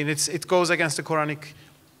here. I mean, it goes against the Quranic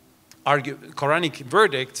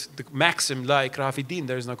verdict, the maxim, la ikraha fi din,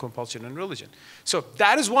 there is no compulsion in religion. So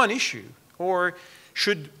that is one issue. Or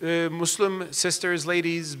should Muslim sisters,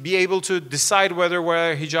 ladies, be able to decide whether to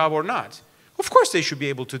wear hijab or not? Of course they should be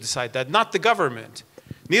able to decide that, not the government.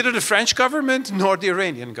 Neither the French government nor the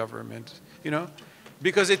Iranian government, you know?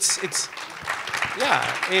 Because it's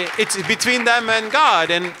between them and God,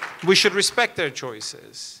 and we should respect their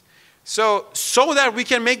choices. So that we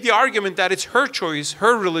can make the argument that it's her choice,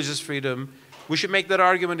 her religious freedom, we should make that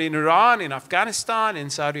argument in Iran, in Afghanistan, in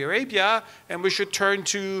Saudi Arabia, and we should turn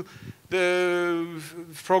to the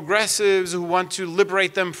progressives who want to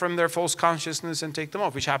liberate them from their false consciousness and take them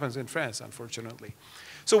off, which happens in France, unfortunately.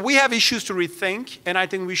 So we have issues to rethink, and I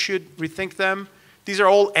think we should rethink them. These are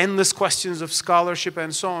all endless questions of scholarship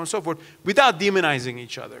and so on and so forth, without demonizing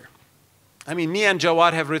each other. I mean, me and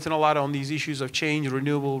Jawad have written a lot on these issues of change,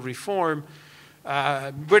 renewal, reform.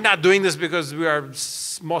 We're not doing this because we are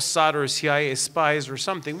Mossad or CIA spies or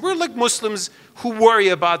something. We're like Muslims who worry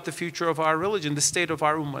about the future of our religion, the state of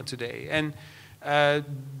our ummah today. And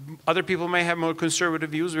other people may have more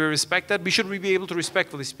conservative views. We respect that. We should be able to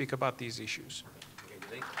respectfully speak about these issues.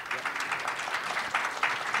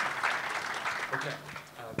 Okay.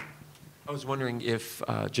 I was wondering if,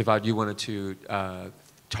 Javad, you wanted to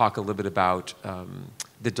talk a little bit about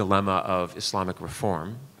the dilemma of Islamic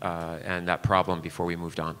reform and that problem before we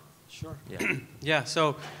moved on. Sure. Yeah. Yeah,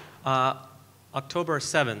 so October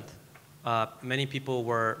 7th, many people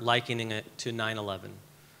were likening it to 9/11.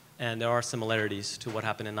 And there are similarities to what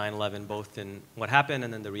happened in 9/11, both in what happened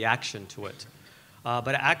and then the reaction to it.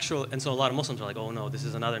 And so a lot of Muslims are like, oh no, this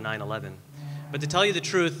is another 9/11. But to tell you the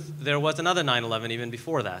truth, there was another 9/11 even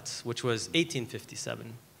before that, which was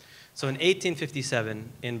 1857. So in 1857,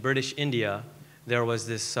 in British India, there was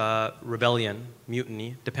this rebellion,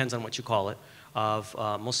 mutiny, depends on what you call it, of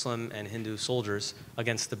Muslim and Hindu soldiers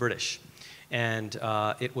against the British. And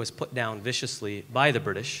it was put down viciously by the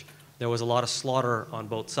British. There was a lot of slaughter on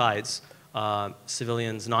both sides,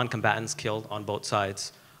 civilians, non-combatants killed on both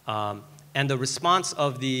sides. And the response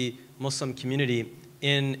of the Muslim community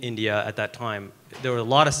in India at that time, there were a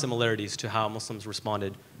lot of similarities to how Muslims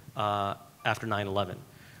responded after 9/11.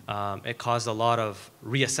 It caused a lot of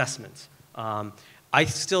reassessments. I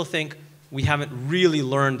still think we haven't really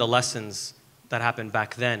learned the lessons that happened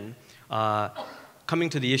back then. Coming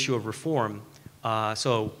to the issue of reform,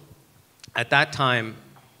 so at that time,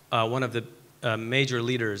 one of the major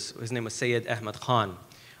leaders, his name was Sayyid Ahmad Khan.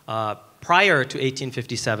 Prior to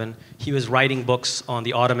 1857, he was writing books on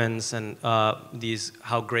the Ottomans and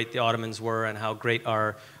how great the Ottomans were and how great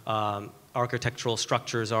our architectural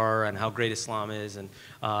structures are and how great Islam is. And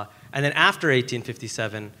then after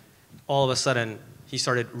 1857, all of a sudden, he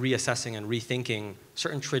started reassessing and rethinking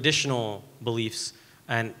certain traditional beliefs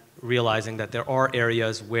and realizing that there are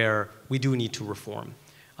areas where we do need to reform.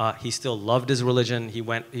 He still loved his religion.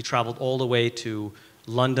 He traveled all the way to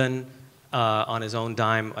London on his own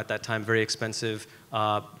dime, at that time very expensive,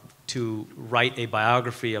 to write a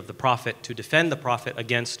biography of the Prophet, to defend the Prophet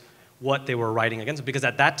against what they were writing against him. Because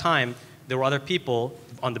at that time, there were other people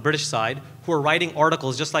on the British side who were writing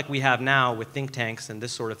articles just like we have now with think tanks and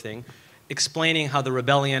this sort of thing, explaining how the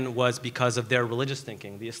rebellion was because of their religious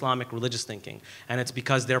thinking, the Islamic religious thinking. And it's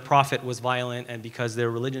because their prophet was violent and because their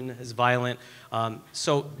religion is violent.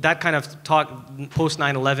 So that kind of talk, post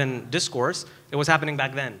 9/11 discourse, it was happening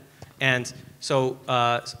back then. And so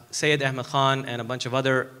Sayyid Ahmad Khan and a bunch of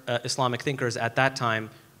other Islamic thinkers at that time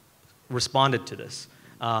responded to this.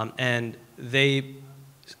 And they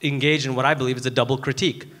engaged in what I believe is a double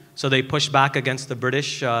critique. So they pushed back against the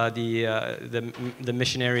British, the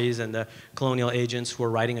missionaries and the colonial agents who were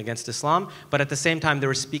writing against Islam, but at the same time they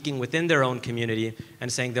were speaking within their own community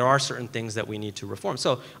and saying there are certain things that we need to reform.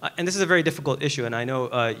 So, and this is a very difficult issue, and I know,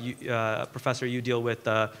 Professor, you deal with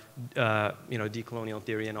decolonial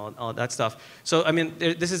theory and all that stuff. So, I mean,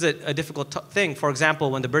 this is a difficult thing. For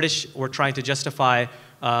example, when the British were trying to justify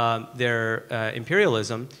their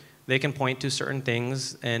imperialism, they can point to certain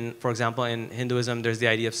things, and for example, in Hinduism, there's the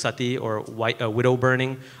idea of sati, or widow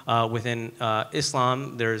burning. Within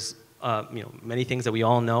Islam, there's many things that we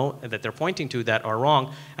all know that they're pointing to that are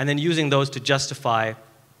wrong, and then using those to justify,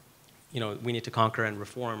 we need to conquer and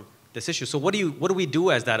reform this issue. So what do we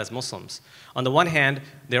do as Muslims? On the one hand,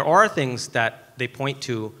 there are things that they point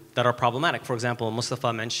to that are problematic. For example,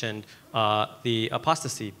 Mustafa mentioned the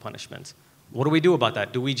apostasy punishments. What do we do about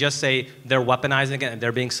that? Do we just say they're weaponizing it and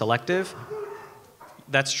they're being selective?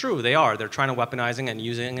 That's true, they are. They're trying to weaponize it and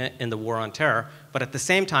using it in the war on terror. But at the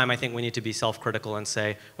same time, I think we need to be self-critical and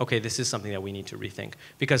say, okay, this is something that we need to rethink.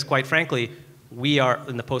 Because quite frankly, we are,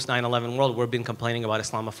 in the post-9/11 world, we've been complaining about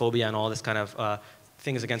Islamophobia and all this kind of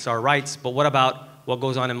things against our rights. But what about what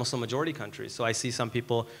goes on in Muslim-majority countries? So I see some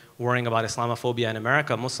people worrying about Islamophobia in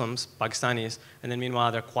America, Muslims, Pakistanis, and then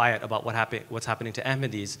meanwhile they're quiet about what's happening to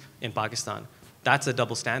Ahmadis in Pakistan. That's a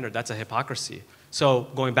double standard, that's a hypocrisy. So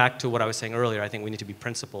going back to what I was saying earlier, I think we need to be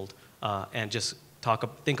principled and just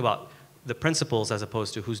think about the principles as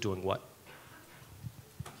opposed to who's doing what.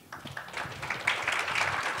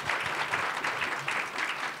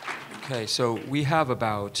 Okay, so we have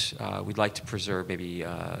about, we'd like to preserve maybe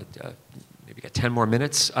get 10 more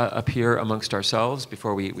minutes up here amongst ourselves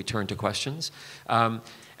before we turn to questions. And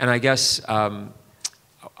I guess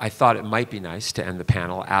I thought it might be nice to end the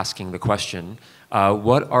panel asking the question,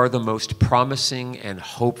 what are the most promising and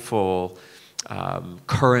hopeful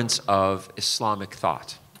currents of Islamic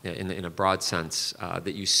thought in a broad sense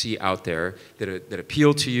that you see out there that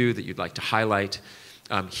appeal to you, that you'd like to highlight?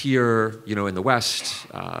 Here, in the West,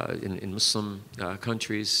 in Muslim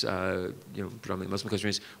countries, predominantly Muslim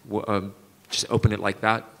countries, just open it like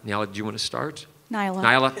that. Niala, do you want to start? Niala.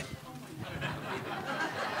 Niala?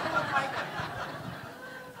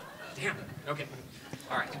 Damn, okay.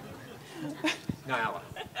 All right. Niala.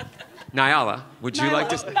 Niala, would you like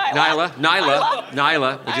to...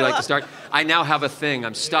 Niala, would you like to start? I now have a thing.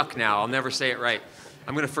 I'm stuck now. I'll never say it right.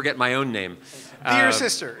 I'm going to forget my own name. Dear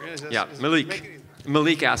sister. Yeah, Malek.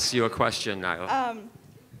 Malik asks you a question, Niala.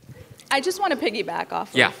 I just want to piggyback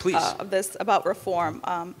off of this about reform.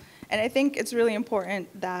 And I think it's really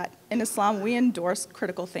important that in Islam we endorse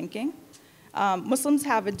critical thinking. Muslims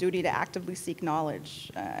have a duty to actively seek knowledge,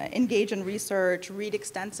 engage in research, read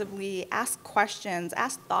extensively, ask questions,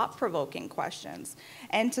 ask thought-provoking questions,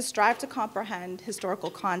 and to strive to comprehend historical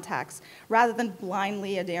context rather than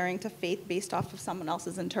blindly adhering to faith based off of someone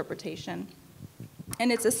else's interpretation.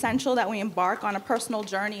 And it's essential that we embark on a personal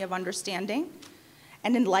journey of understanding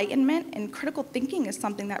and enlightenment, and critical thinking is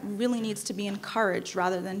something that really needs to be encouraged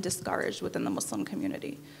rather than discouraged within the Muslim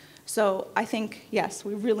community. So I think, yes,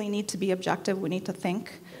 we really need to be objective, we need to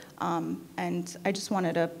think, and I just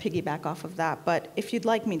wanted to piggyback off of that. But if you'd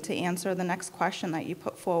like me to answer the next question that you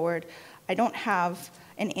put forward, I don't have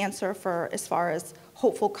an answer for as far as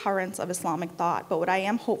hopeful currents of Islamic thought, but what I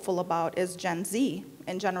am hopeful about is Gen Z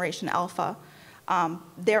and Generation Alpha.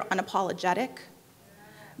 They're unapologetic.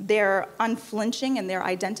 They're unflinching in their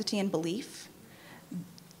identity and belief.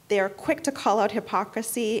 They're quick to call out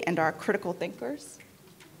hypocrisy and are critical thinkers.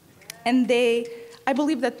 And I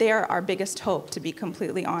believe that they're our biggest hope, to be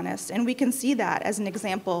completely honest. And we can see that as an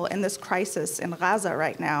example in this crisis in Gaza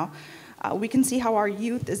right now. We can see how our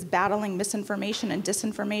youth is battling misinformation and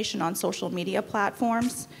disinformation on social media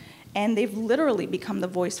platforms. And they've literally become the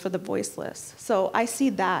voice for the voiceless. So I see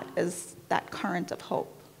that as that current of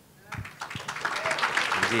hope.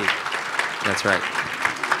 Indeed. That's right.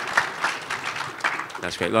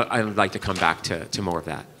 That's great. Look, I'd like to come back to more of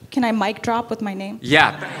that. Can I mic drop with my name?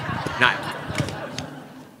 Yeah.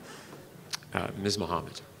 Ms.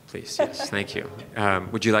 Mohammad, please. Yes, thank you.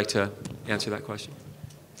 Would you like to answer that question?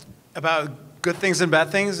 About good things and bad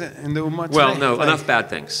things in the Ummah today? Well, no, enough bad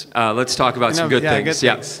things. Let's talk about some good things.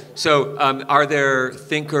 Good things. So are there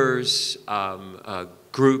thinkers,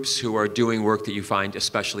 groups who are doing work that you find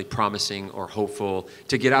especially promising or hopeful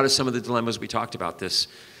to get out of some of the dilemmas we talked about, this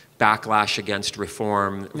backlash against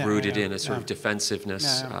reform rooted in a sort of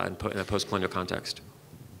defensiveness in a post-colonial context?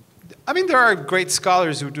 I mean, there are great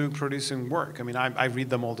scholars who do producing work. I mean, I read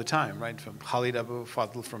them all the time, right? From Khalid Abu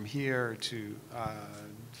Fadl from here to a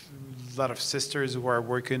lot of sisters who are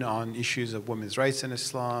working on issues of women's rights in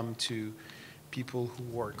Islam, to people who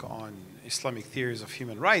work on Islamic theories of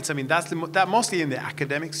human rights. I mean, that mostly in the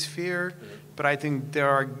academic sphere, but I think there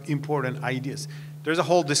are important ideas. There's a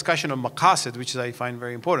whole discussion of maqasid, which I find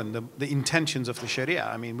very important, the intentions of the Sharia.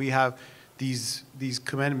 I mean, we have these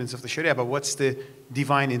commandments of the Sharia, but what's the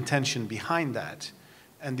divine intention behind that?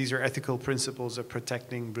 And these are ethical principles of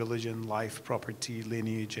protecting religion, life, property,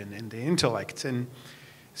 lineage, and the intellect. And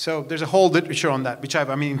so there's a whole literature on that, which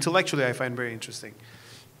intellectually I find very interesting.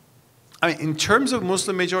 I mean, in terms of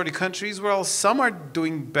Muslim majority countries, well, some are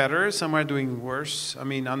doing better, some are doing worse. I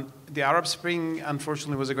mean, the Arab Spring,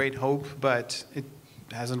 unfortunately, was a great hope, but it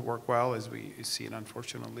hasn't worked well, as we see it,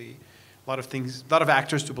 unfortunately. A lot of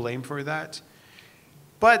actors to blame for that.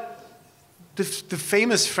 But the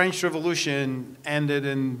famous French Revolution ended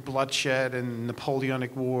in bloodshed and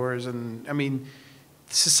Napoleonic Wars, and I mean,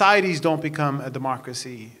 societies don't become a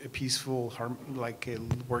democracy, a peaceful, like a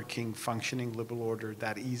working, functioning liberal order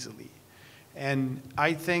that easily. And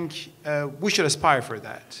I think we should aspire for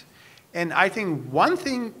that. And I think one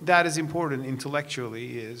thing that is important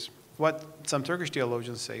intellectually is what some Turkish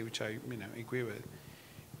theologians say, which I agree with.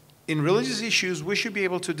 In religious issues, we should be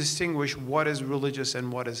able to distinguish what is religious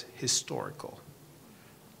and what is historical.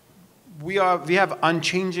 We have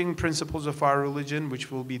unchanging principles of our religion,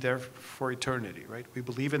 which will be there for eternity, right? We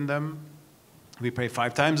believe in them. We pray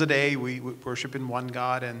 5 times a day. We worship in one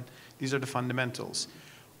God, and these are the fundamentals.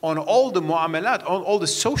 On all the mu'amalat, on all the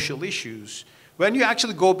social issues, when you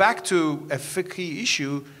actually go back to a fiqhi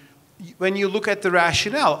issue, when you look at the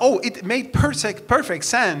rationale, oh, it made perfect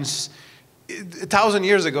sense 1,000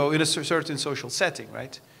 years ago in a certain social setting,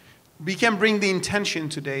 right? We can bring the intention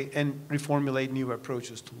today and reformulate new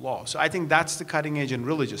approaches to law. So I think that's the cutting edge in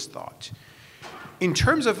religious thought. In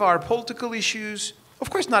terms of our political issues, of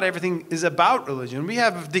course, not everything is about religion. We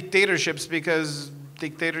have dictatorships because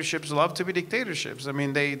dictatorships love to be dictatorships. I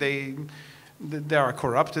mean, they are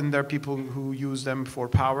corrupt, and there are people who use them for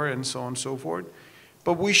power and so on and so forth.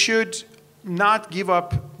 But we should not give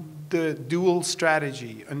up the dual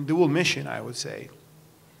strategy and dual mission, I would say,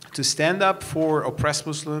 to stand up for oppressed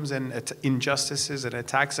Muslims and injustices and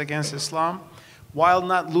attacks against Islam, while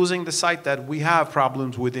not losing the sight that we have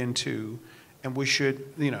problems within too, and we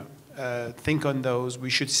should, think on those. We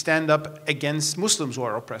should stand up against Muslims who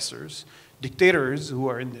are oppressors, dictators who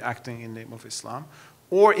are acting in the name of Islam,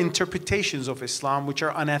 or interpretations of Islam which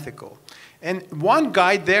are unethical. And one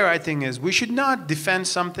guide there, I think, is we should not defend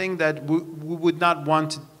something that we would not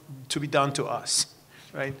want to be done to us,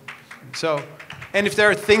 right? So, and if there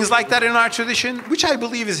are things like that in our tradition, which I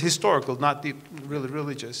believe is historical, not really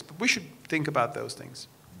religious, but we should think about those things.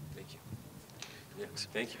 Thank you. Yes,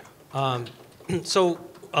 thank you. So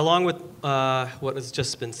along with what has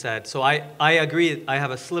just been said, so I agree, I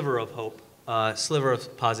have a sliver of hope, sliver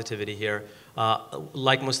of positivity here.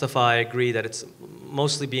 Like Mustafa, I agree that it's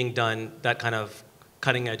mostly being done, that kind of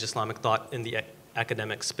cutting-edge Islamic thought in the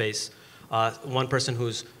academic space. One person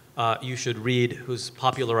who's you should read, who's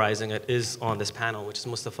popularizing it, is on this panel, which is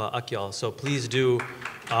Mustafa Akyol. So please do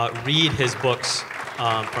read his books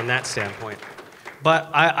from that standpoint.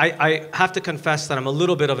 But I have to confess that I'm a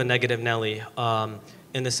little bit of a negative Nelly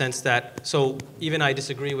in the sense that, so even I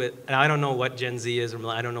disagree with, and I don't know what Gen Z is, or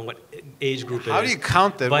I don't know what age group it is. How do you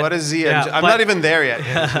count that? But, what is Z? yeah, I'm not even there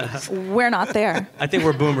yet. We're not there. I think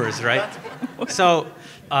we're boomers, right? So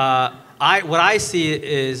what I see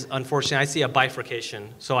is, unfortunately, I see a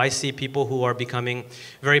bifurcation. So I see people who are becoming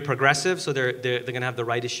very progressive, so they're going to have the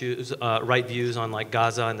right issues, right views on like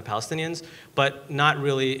Gaza and the Palestinians, but not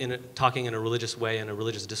really talking in a religious way, in a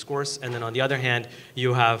religious discourse. And then on the other hand,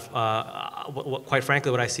 you have, quite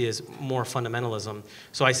frankly, what I see is more fundamentalism.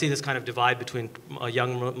 So I see this kind of divide between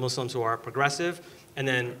young Muslims who are progressive, and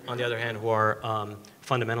then on the other hand, who are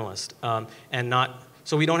fundamentalist, and not.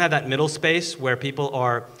 So we don't have that middle space where people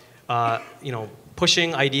are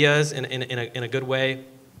pushing ideas in a good way,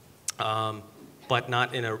 but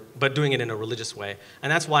doing it in a religious way.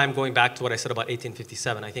 And that's why I'm going back to what I said about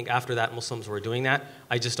 1857. I think after that, Muslims were doing that.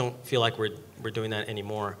 I just don't feel like we're doing that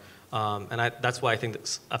anymore. That's why I think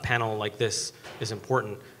that a panel like this is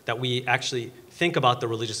important, that we actually think about the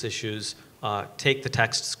religious issues, take the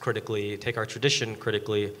texts critically, take our tradition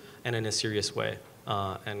critically, and in a serious way,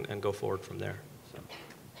 and go forward from there. So.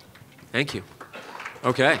 Thank you.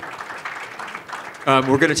 Okay.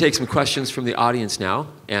 We're going to take some questions from the audience now,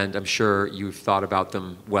 and I'm sure you've thought about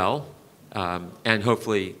them well. And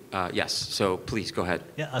hopefully, yes, so please go ahead.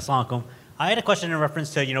 Yeah, assalamu alaikum. I had a question in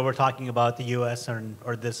reference to, we're talking about the U.S.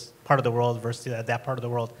 or this part of the world versus that part of the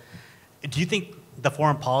world. Do you think the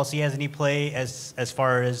foreign policy has any play as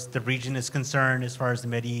far as the region is concerned, as far as the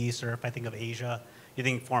Mideast, or if I think of Asia? Do you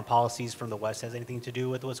think foreign policies from the West has anything to do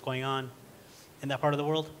with what's going on in that part of the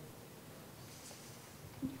world?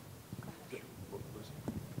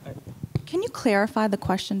 Can you clarify the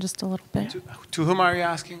question just a little bit? To whom are you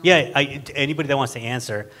asking? Yeah, anybody that wants to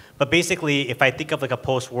answer. But basically, if I think of like a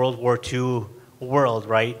post-World War II world,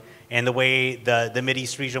 right, and the way the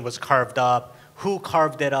Mideast region was carved up, who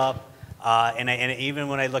carved it up, and even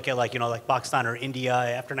when I look at like Pakistan or India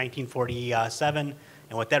after 1947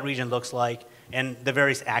 and what that region looks like, and the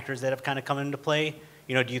various actors that have kind of come into play,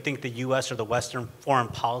 do you think the U.S. or the Western foreign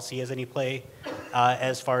policy has any play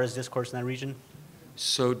as far as discourse in that region?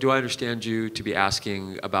 So do I understand you to be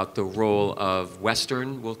asking about the role of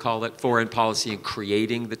Western, we'll call it, foreign policy in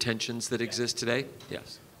creating the tensions that exist today?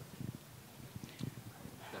 Yes.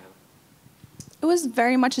 It was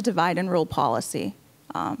very much a divide and rule policy,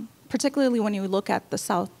 particularly when you look at the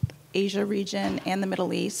South Asia region and the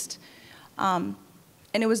Middle East. And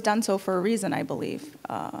it was done so for a reason, I believe.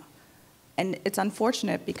 And it's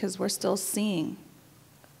unfortunate because we're still seeing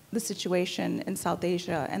the situation in South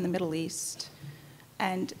Asia and the Middle East.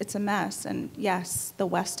 And it's a mess. And yes, the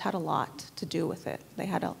West had a lot to do with it. They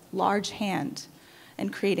had a large hand in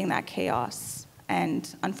creating that chaos.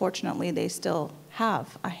 And unfortunately, they still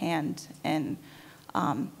have a hand in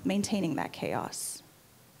maintaining that chaos,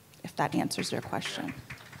 if that answers your question.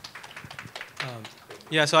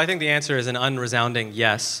 Yeah, so I think the answer is an unresounding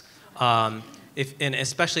yes, and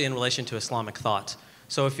especially in relation to Islamic thought.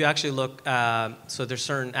 So if you actually look, so there's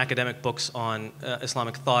certain academic books on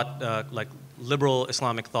Islamic thought, like liberal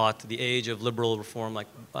Islamic thought, the age of liberal reform, like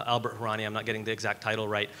Albert Hourani, I'm not getting the exact title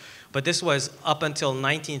right. But this was up until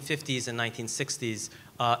 1950s and 1960s,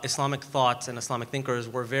 Islamic thoughts and Islamic thinkers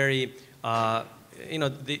were very,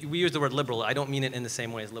 we use the word liberal. I don't mean it in the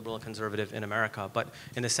same way as liberal and conservative in America, but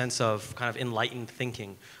in the sense of kind of enlightened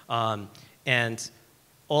thinking. And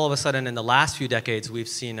all of a sudden, in the last few decades, we've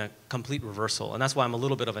seen a complete reversal. And that's why I'm a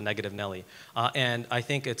little bit of a negative Nelly. And I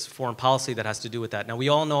think it's foreign policy that has to do with that. Now, we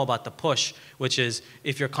all know about the push, which is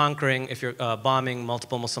if you're conquering, if you're bombing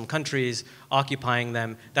multiple Muslim countries, occupying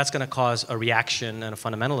them, that's going to cause a reaction and a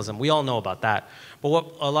fundamentalism. We all know about that. But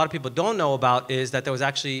what a lot of people don't know about is that there was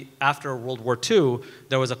actually, after World War II,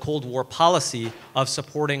 there was a Cold War policy of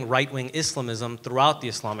supporting right-wing Islamism throughout the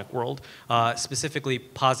Islamic world, specifically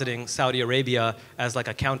positing Saudi Arabia as like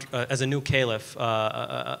a as a new caliph,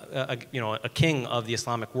 a king of the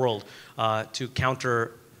Islamic world, to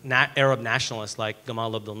counter Arab nationalists like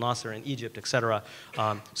Gamal Abdel Nasser in Egypt, etc.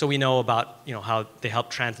 So we know about how they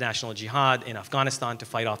helped transnational jihad in Afghanistan to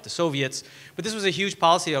fight off the Soviets. But this was a huge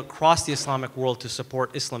policy across the Islamic world to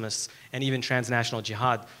support Islamists and even transnational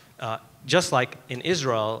jihad, just like in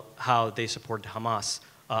Israel, how they supported Hamas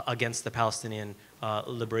against the Palestinian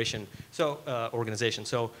Liberation Organization.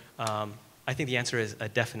 So I think the answer is a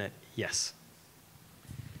definite yes.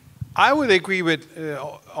 I would agree with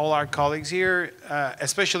all our colleagues here,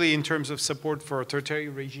 especially in terms of support for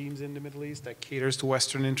authoritarian regimes in the Middle East that caters to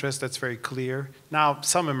Western interests. That's very clear. Now,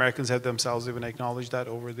 some Americans have themselves even acknowledged that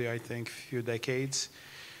over the, I think, few decades.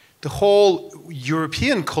 The whole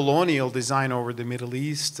European colonial design over the Middle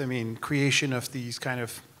East, I mean, creation of these kind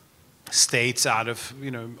of states out of,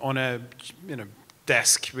 on a,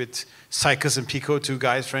 desk with Sykes and Picot, two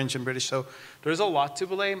guys, French and British. So there's a lot to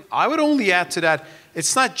blame. I would only add to that,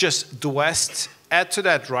 it's not just the West. Add to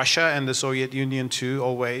that Russia and the Soviet Union too,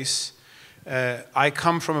 always. I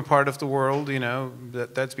come from a part of the world,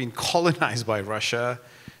 that's been colonized by Russia.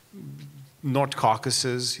 North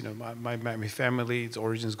Caucasus, my family, its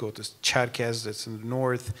origins go to Cherkess, that's in the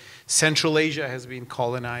north. Central Asia has been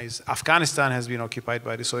colonized. Afghanistan has been occupied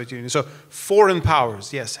by the Soviet Union. So foreign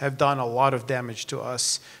powers, yes, have done a lot of damage to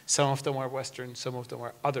us. Some of them are Western, some of them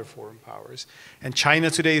are other foreign powers. And China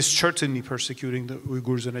today is certainly persecuting the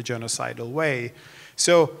Uyghurs in a genocidal way.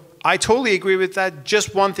 So I totally agree with that.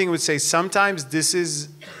 Just one thing I would say, sometimes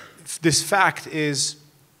this fact is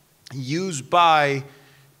used by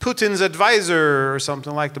Putin's advisor or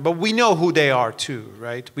something like that. But we know who they are too,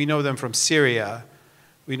 right? We know them from Syria.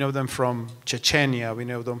 We know them from Chechnya. We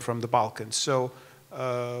know them from the Balkans. So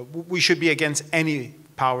we should be against any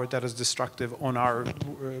power that is destructive on our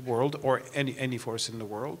world or any force in the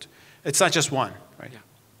world. It's not just one, right?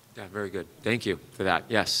 Yeah, very good. Thank you for that.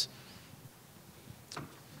 Yes.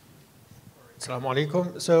 Assalamu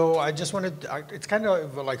alaikum. So I just wanted, it's kind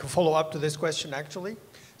of like a follow-up to this question, actually.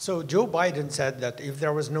 So Joe Biden said that if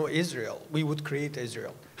there was no Israel, we would create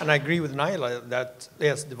Israel. And I agree with Niala that,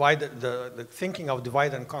 yes, the thinking of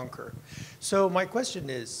divide and conquer. So my question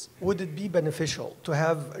is, would it be beneficial to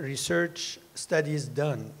have research studies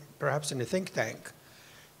done, perhaps in a think tank,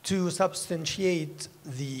 to substantiate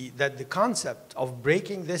that the concept of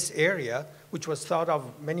breaking this area, which was thought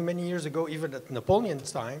of many, many years ago, even at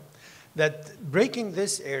Napoleon's time, that breaking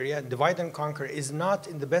this area, divide and conquer, is not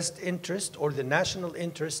in the best interest or the national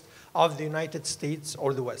interest of the United States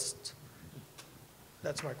or the West?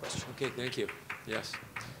 That's my question. Okay, thank you. Yes.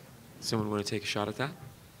 Someone want to take a shot at that?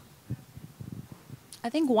 I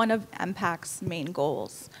think one of MPAC's main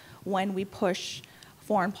goals when we push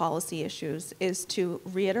foreign policy issues is to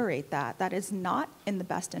reiterate that is not in the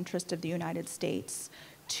best interest of the United States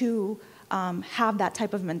to have that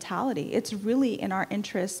type of mentality. It's really in our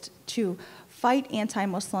interest to fight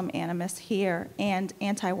anti-Muslim animus here and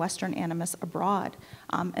anti-Western animus abroad.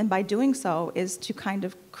 And by doing so is to kind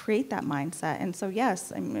of create that mindset. And so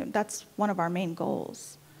yes, I mean, that's one of our main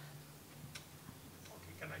goals.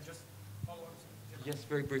 Okay, can I just follow up? Yes,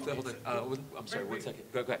 very briefly. Hold on. I'm sorry, 1 second.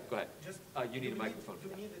 Go ahead. Just, you need a microphone. Do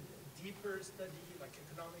we need a deeper study, like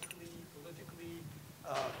economically, politically?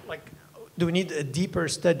 Do we need a deeper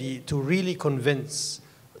study to really convince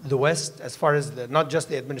the West, as far as not just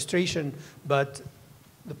the administration, but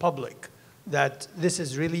the public, that this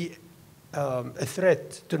is really a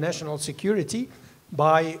threat to national security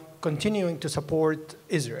by continuing to support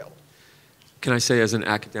Israel? Can I say, as an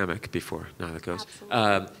academic, before Niala goes,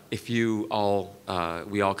 if you all,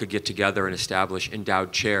 we all could get together and establish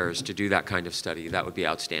endowed chairs to do that kind of study, that would be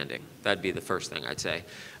outstanding. That'd be the first thing I'd say,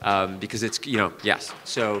 because it's, yes.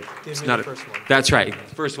 So it's not. First one. That's right.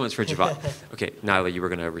 First one's for Javad. Okay, Niala, you were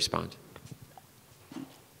going to respond.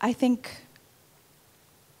 I think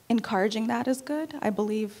encouraging that is good. I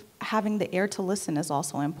believe having the ear to listen is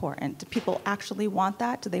also important. Do people actually want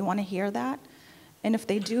that? Do they want to hear that? And if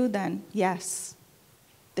they do, then yes,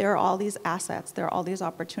 there are all these assets, there are all these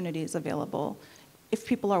opportunities available if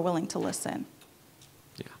people are willing to listen.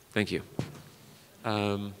 Yeah, thank you.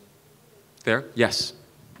 There? Yes.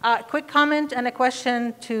 Quick comment and a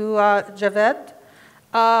question to Javed.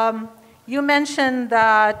 You mentioned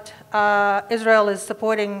that Israel is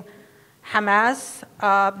supporting Hamas.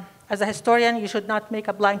 As a historian, you should not make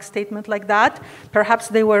a blank statement like that. Perhaps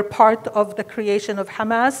they were part of the creation of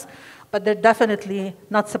Hamas, but they're definitely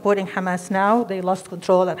not supporting Hamas now. They lost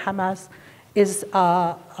control, and Hamas is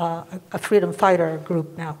a freedom fighter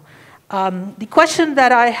group now. The question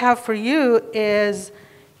that I have for you is,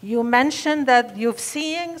 you mentioned that you've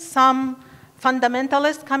seen some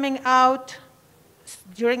fundamentalists coming out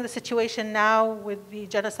during the situation now with the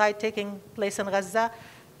genocide taking place in Gaza.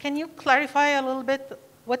 Can you clarify a little bit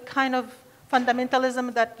what kind of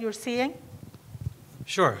fundamentalism that you're seeing?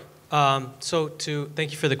 Sure.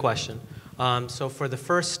 Thank you for the question. So for the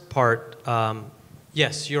first part,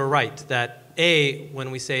 yes, you're right that when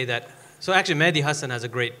we say that, so actually Mehdi Hassan has a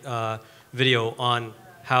great video on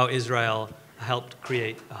how Israel helped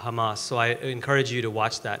create Hamas. So I encourage you to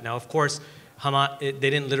watch that. Now, of course, Hamas, they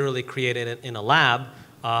didn't literally create it in a lab.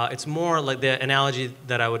 It's more like the analogy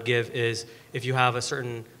that I would give is if you have a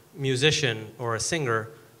certain musician or a singer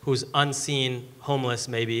who's unseen, homeless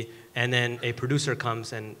maybe, and then a producer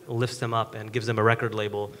comes and lifts them up and gives them a record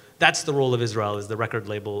label. That's the role of Israel, is the record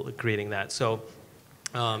label creating that. So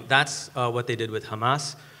that's what they did with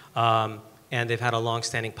Hamas. And they've had a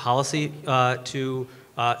long-standing policy to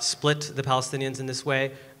split the Palestinians in this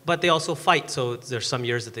way. But they also fight. So there's some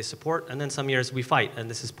years that they support, and then some years we fight. And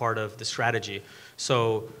this is part of the strategy.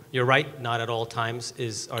 So you're right, not at all times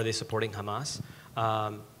are they supporting Hamas.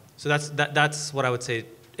 So that's what I would say.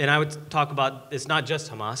 And I would talk about, it's not just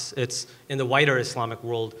Hamas, it's in the wider Islamic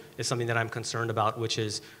world is something that I'm concerned about, which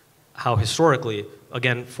is how historically,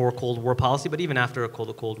 again, for Cold War policy, but even after a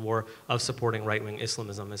Cold War, of supporting right-wing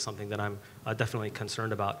Islamism is something that I'm definitely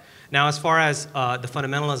concerned about. Now, as far as the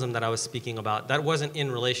fundamentalism that I was speaking about, that wasn't in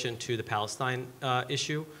relation to the Palestine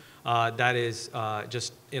issue. That is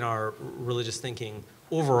just in our religious thinking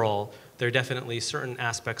overall. There are definitely certain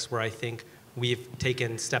aspects where I think we've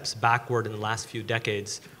taken steps backward in the last few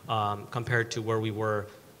decades compared to where we were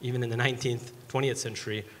even in the 19th, 20th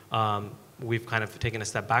century. We've kind of taken a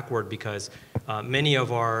step backward because many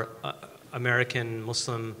of our American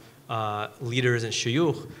Muslim leaders and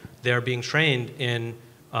shuyukh, they're being trained in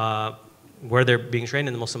where they're being trained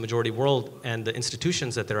in the Muslim majority world, and the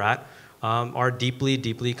institutions that they're at are deeply,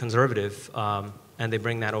 deeply conservative, and they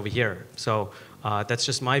bring that over here. So that's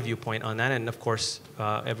just my viewpoint on that, and of course,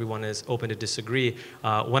 everyone is open to disagree.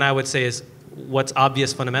 What I would say is what's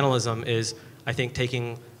obvious fundamentalism is, I think,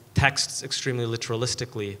 taking texts extremely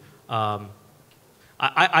literalistically.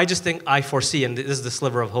 I just think, I foresee, and this is the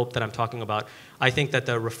sliver of hope that I'm talking about, I think that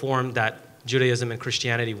the reform that Judaism and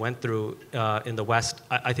Christianity went through in the West,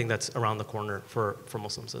 I think that's around the corner for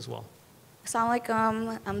Muslims as well.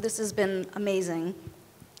 Assalamu alaikum. This has been amazing.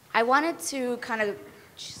 I wanted to kind of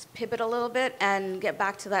just pivot a little bit and get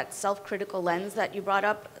back to that self-critical lens that you brought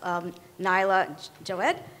up, Niala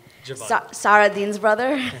Jawed, Sarah Dean's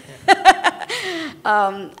brother.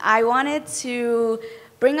 I wanted to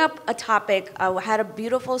bring up a topic. I had a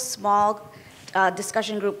beautiful small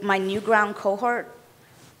discussion group, my New Ground cohort.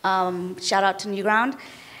 Shout out to New Ground.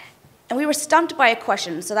 And we were stumped by a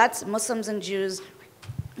question. So that's Muslims and Jews.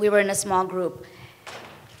 We were in a small group.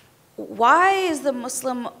 Why is the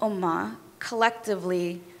Muslim Ummah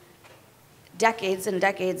collectively decades and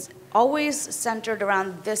decades always centered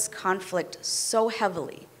around this conflict so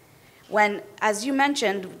heavily. When, as you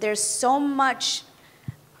mentioned, there's so much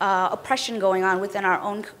oppression going on within our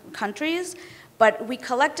own countries, but we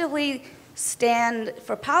collectively stand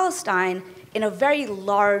for Palestine in a very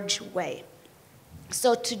large way.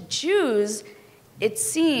 So to Jews, it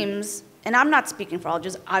seems, and I'm not speaking for all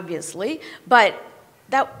Jews, obviously, but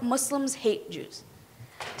that Muslims hate Jews.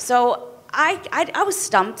 So I was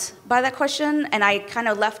stumped by that question, and I kind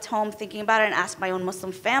of left home thinking about it and asked my own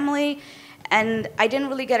Muslim family, and I didn't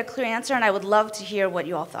really get a clear answer, and I would love to hear what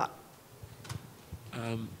you all thought.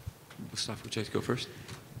 Mustafa, would you like to go first?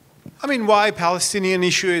 I mean, why Palestinian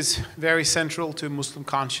issue is very central to Muslim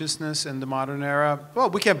consciousness in the modern era? Well,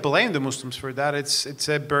 we can't blame the Muslims for that. It's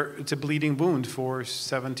a bleeding wound for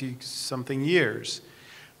 70-something years.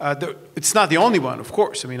 It's not the only one, of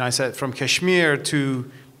course. I mean, I said from Kashmir to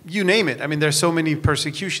you name it. I mean, there's so many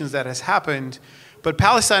persecutions that has happened, but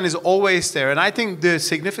Palestine is always there. And I think the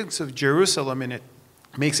significance of Jerusalem in it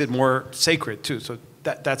makes it more sacred too. So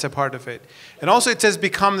that's a part of it. And also it has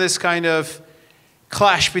become this kind of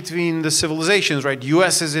clash between the civilizations, right?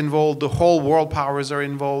 US is involved, the whole world powers are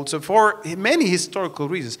involved. So for many historical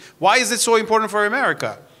reasons. Why is it so important for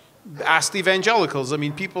America? Ask the evangelicals. I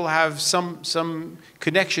mean, people have some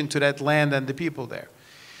connection to that land and the people there.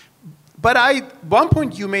 But one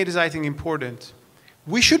point you made is, I think, important.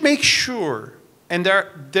 We should make sure, and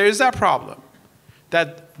there is that problem,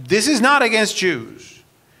 that this is not against Jews.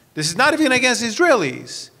 This is not even against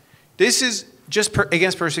Israelis. This is just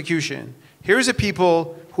against persecution. Here's a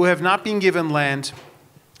people who have not been given land,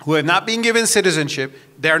 who have not been given citizenship.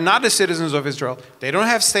 They're not the citizens of Israel. They don't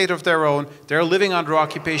have state of their own. They're living under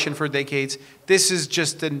occupation for decades. This is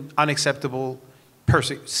just an unacceptable,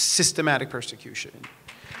 systematic persecution.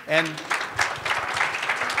 And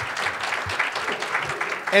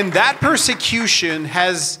that persecution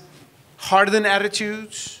has hardened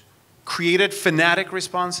attitudes, created fanatic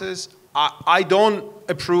responses. I don't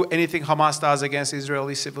approve anything Hamas does against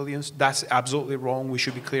Israeli civilians. That's absolutely wrong. We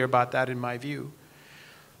should be clear about that in my view.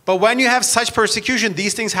 But when you have such persecution,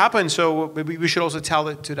 these things happen, so we should also tell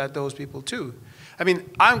it to those people too. I mean,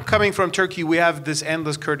 I'm coming from Turkey. We have this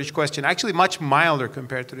endless Kurdish question, actually much milder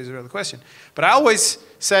compared to the Israeli question. But I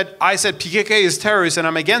said PKK is terrorist and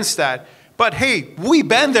I'm against that. But hey, we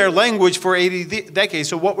banned their language for 80 decades,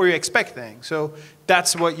 so what were you expecting? So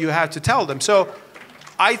that's what you have to tell them. So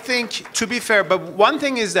I think, to be fair, but one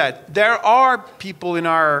thing is that there are people in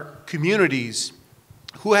our communities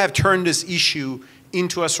who have turned this issue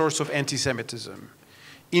into a source of anti-Semitism,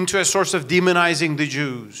 into a source of demonizing the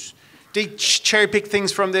Jews. They cherry-pick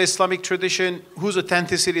things from the Islamic tradition whose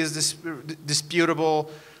authenticity is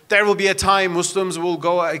disputable. There will be a time Muslims will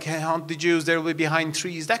go hunt the Jews, they will be behind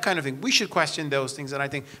trees, that kind of thing. We should question those things, and I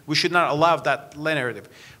think we should not allow that narrative,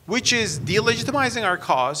 which is delegitimizing our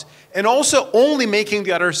cause and also only making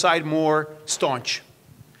the other side more staunch.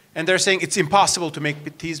 And they're saying it's impossible to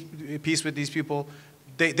make peace with these people.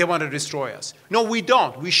 They want to destroy us. No, we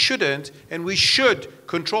don't. We shouldn't, and we should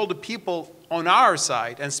control the people on our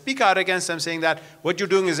side and speak out against them, saying that what you're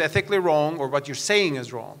doing is ethically wrong or what you're saying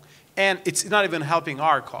is wrong. And it's not even helping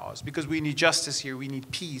our cause, because we need justice here, we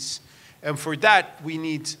need peace. And for that, we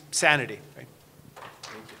need sanity. Right?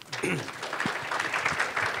 Thank you.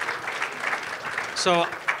 So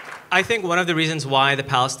I think one of the reasons why the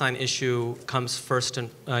Palestine issue comes first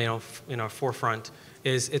in our forefront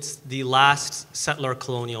is it's the last settler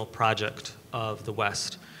colonial project of the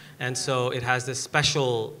West. And so it has this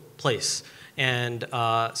special place. And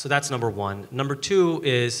so that's number one. Number two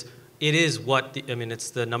is it is it's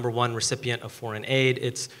the number one recipient of foreign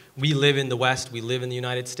aid. We live in the West, we live in the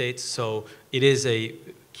United States, so it is a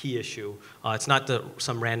key issue. It's not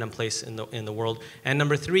some random place in the world. And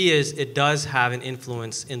number three is it does have an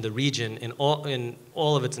influence in the region, in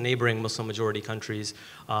all of its neighboring Muslim majority countries,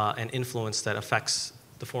 an influence that affects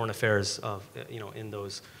the foreign affairs of in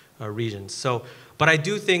those regions. So, but I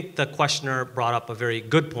do think the questioner brought up a very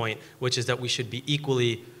good point, which is that we should be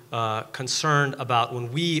equally concerned about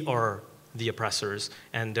when we are the oppressors,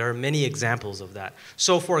 and there are many examples of that.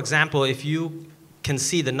 So, for example, if you can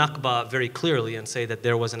see the Nakba very clearly and say that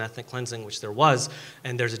there was an ethnic cleansing, which there was,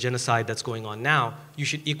 and there's a genocide that's going on now, you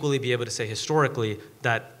should equally be able to say historically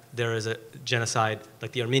that there is a genocide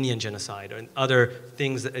like the Armenian genocide and other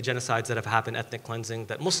things, genocides that have happened, ethnic cleansing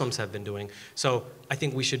that Muslims have been doing. So I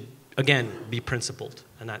think we should, again, be principled,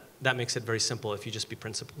 and that makes it very simple if you just be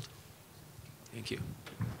principled. Thank you.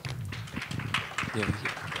 Yeah,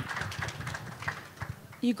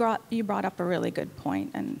 You brought up a really good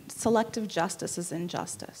point, and selective justice is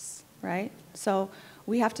injustice, right? So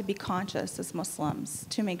we have to be conscious as Muslims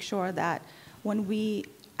to make sure that when we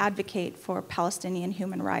advocate for Palestinian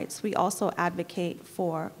human rights, we also advocate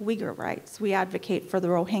for Uyghur rights. We advocate for the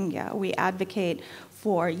Rohingya. We advocate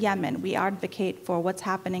for Yemen. We advocate for what's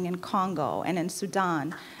happening in Congo and in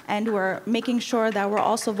Sudan. And we're making sure that we're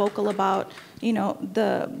also vocal about, you know,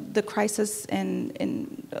 the crisis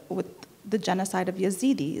with the genocide of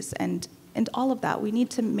Yazidis and all of that. We need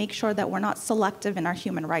to make sure that we're not selective in our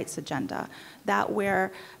human rights agenda, that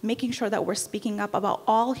we're making sure that we're speaking up about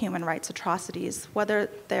all human rights atrocities, whether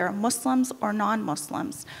they're Muslims or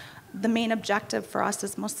non-Muslims. The main objective for us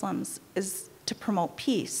as Muslims is to promote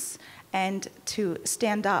peace and to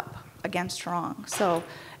stand up against wrong. So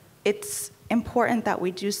it's important that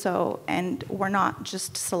we do so, and we're not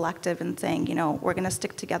just selective in saying, you know, we're going to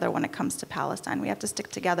stick together when it comes to Palestine. We have to stick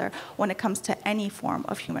together when it comes to any form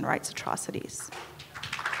of human rights atrocities.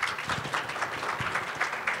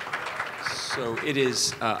 So it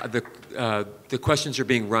is, the questions are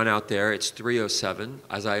being run out there. It's 3:07.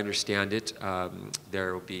 As I understand it,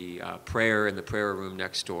 there will be prayer in the prayer room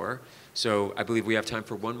next door. So I believe we have time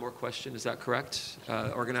for one more question. Is that correct,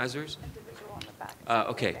 organizers?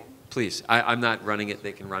 Okay, please. I'm not running it.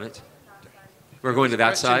 They can run it. We're going to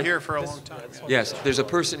that side. Here for a long time. Yes, there's a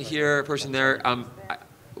person here, a person there.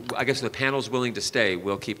 I guess the panel's willing to stay.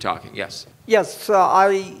 We'll keep talking. Yes. Yes,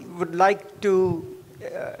 I would like to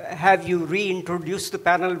have you reintroduce the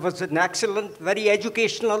panel. It was an excellent, very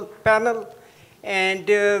educational panel, and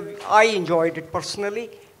I enjoyed it personally.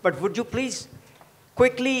 But would you please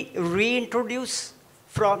quickly reintroduce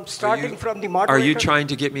starting from the moderator? Are you trying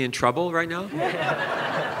to get me in trouble right now?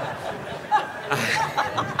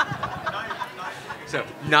 So,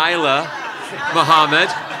 Niala, Mohammad,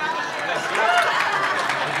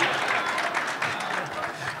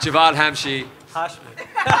 Javad Hamshi, Hashmi.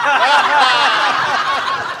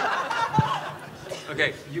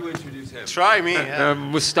 Okay, you introduce him. Try me. Yeah.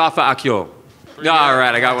 Mustafa Akyol. All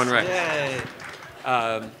right, I got one right.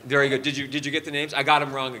 Very good. Did you get the names? I got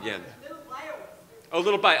them wrong again. Oh,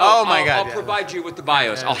 little bio. Oh my God. I'll provide you with the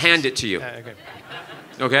bios. I'll hand it to you. Okay.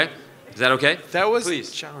 Okay? Is that okay? That was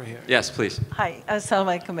please. Shower here. Yes, please. Hi,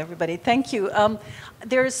 assalamu alaikum, everybody. Thank you.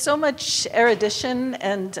 There is so much erudition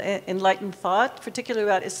and enlightened thought, particularly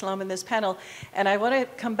about Islam in this panel. And I want to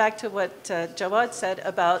come back to what Jawad said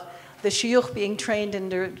about the shuyukh being trained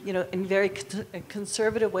in very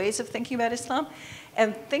conservative ways of thinking about Islam,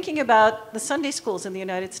 and thinking about the Sunday schools in the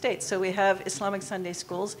United States. So we have Islamic Sunday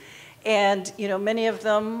schools, and many of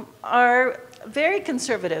them are very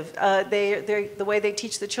conservative. The way they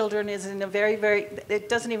teach the children is in a it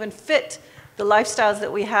doesn't even fit the lifestyles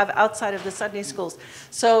that we have outside of the Sunday schools.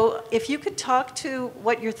 So if you could talk to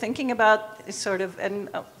what you're thinking about, sort of, and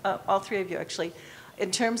all three of you actually, in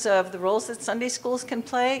terms of the roles that Sunday schools can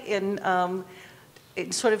play in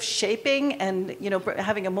sort of shaping and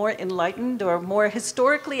having a more enlightened or more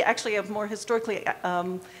historically,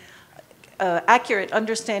 accurate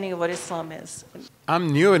understanding of what Islam is.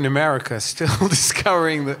 I'm new in America, still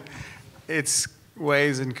discovering its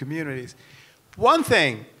ways and communities. One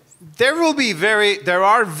thing, there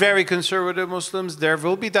are very conservative Muslims. There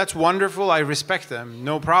will be, that's wonderful. I respect them,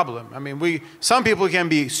 no problem. I mean, some people can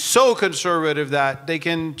be so conservative that they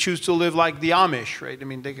can choose to live like the Amish, right? I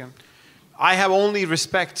mean, I have only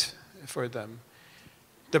respect for them.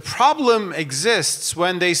 The problem exists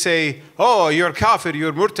when they say, oh, you're kafir,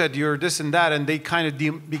 you're murtad, you're this and that, and they kind of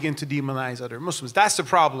begin to demonize other Muslims. That's the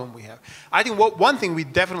problem we have. I think one thing we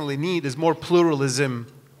definitely need is more pluralism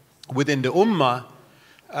within the ummah.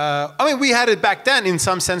 I mean, we had it back then in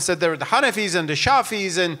some sense that there were the Hanafis and the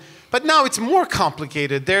Shafis, but now it's more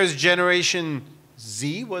complicated. There's Generation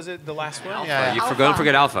Z, was it the last one? Alpha. Yeah. Don't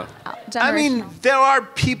forget Alpha. I mean, there are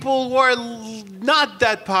people who are not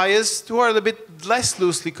that pious, who are a bit less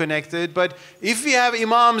loosely connected, but if we have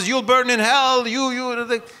imams, you'll burn in hell,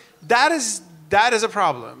 that is a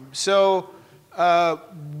problem. So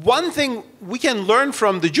one thing we can learn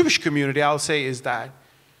from the Jewish community, I'll say, is that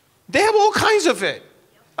they have all kinds of it.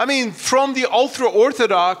 I mean, from the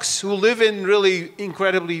ultra-Orthodox who live in really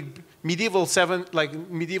incredibly medieval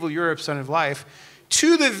Europe sort of life,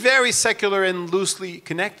 to the very secular and loosely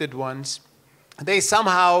connected ones, they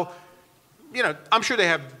somehow, I'm sure they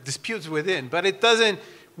have disputes within, but it doesn't,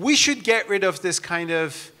 we should get rid of this kind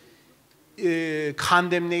of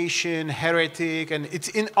condemnation, heretic, and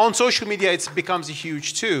on social media it becomes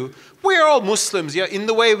huge too. We're all Muslims, in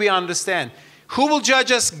the way we understand. Who will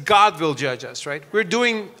judge us? God will judge us, right? We're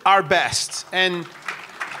doing our best, and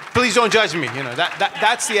please don't judge me.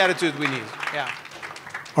 That's the attitude we need. Yeah.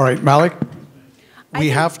 All right, Malek. We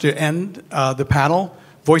have to end the panel.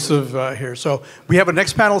 Voice of here. So we have a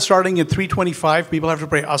next panel starting at 3:25. People have to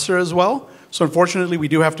pray Asr as well. So unfortunately, we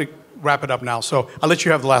do have to wrap it up now. So I'll let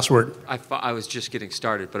you have the last word. I thought I was just getting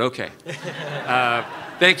started, but okay.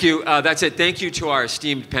 Thank you. That's it. Thank you to our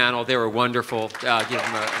esteemed panel. They were wonderful. Give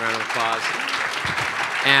them a round of applause.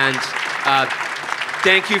 And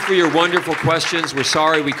thank you for your wonderful questions. We're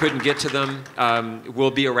sorry we couldn't get to them.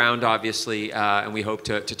 We'll be around, obviously, and we hope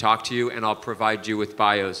to talk to you, and I'll provide you with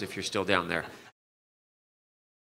bios if you're still down there.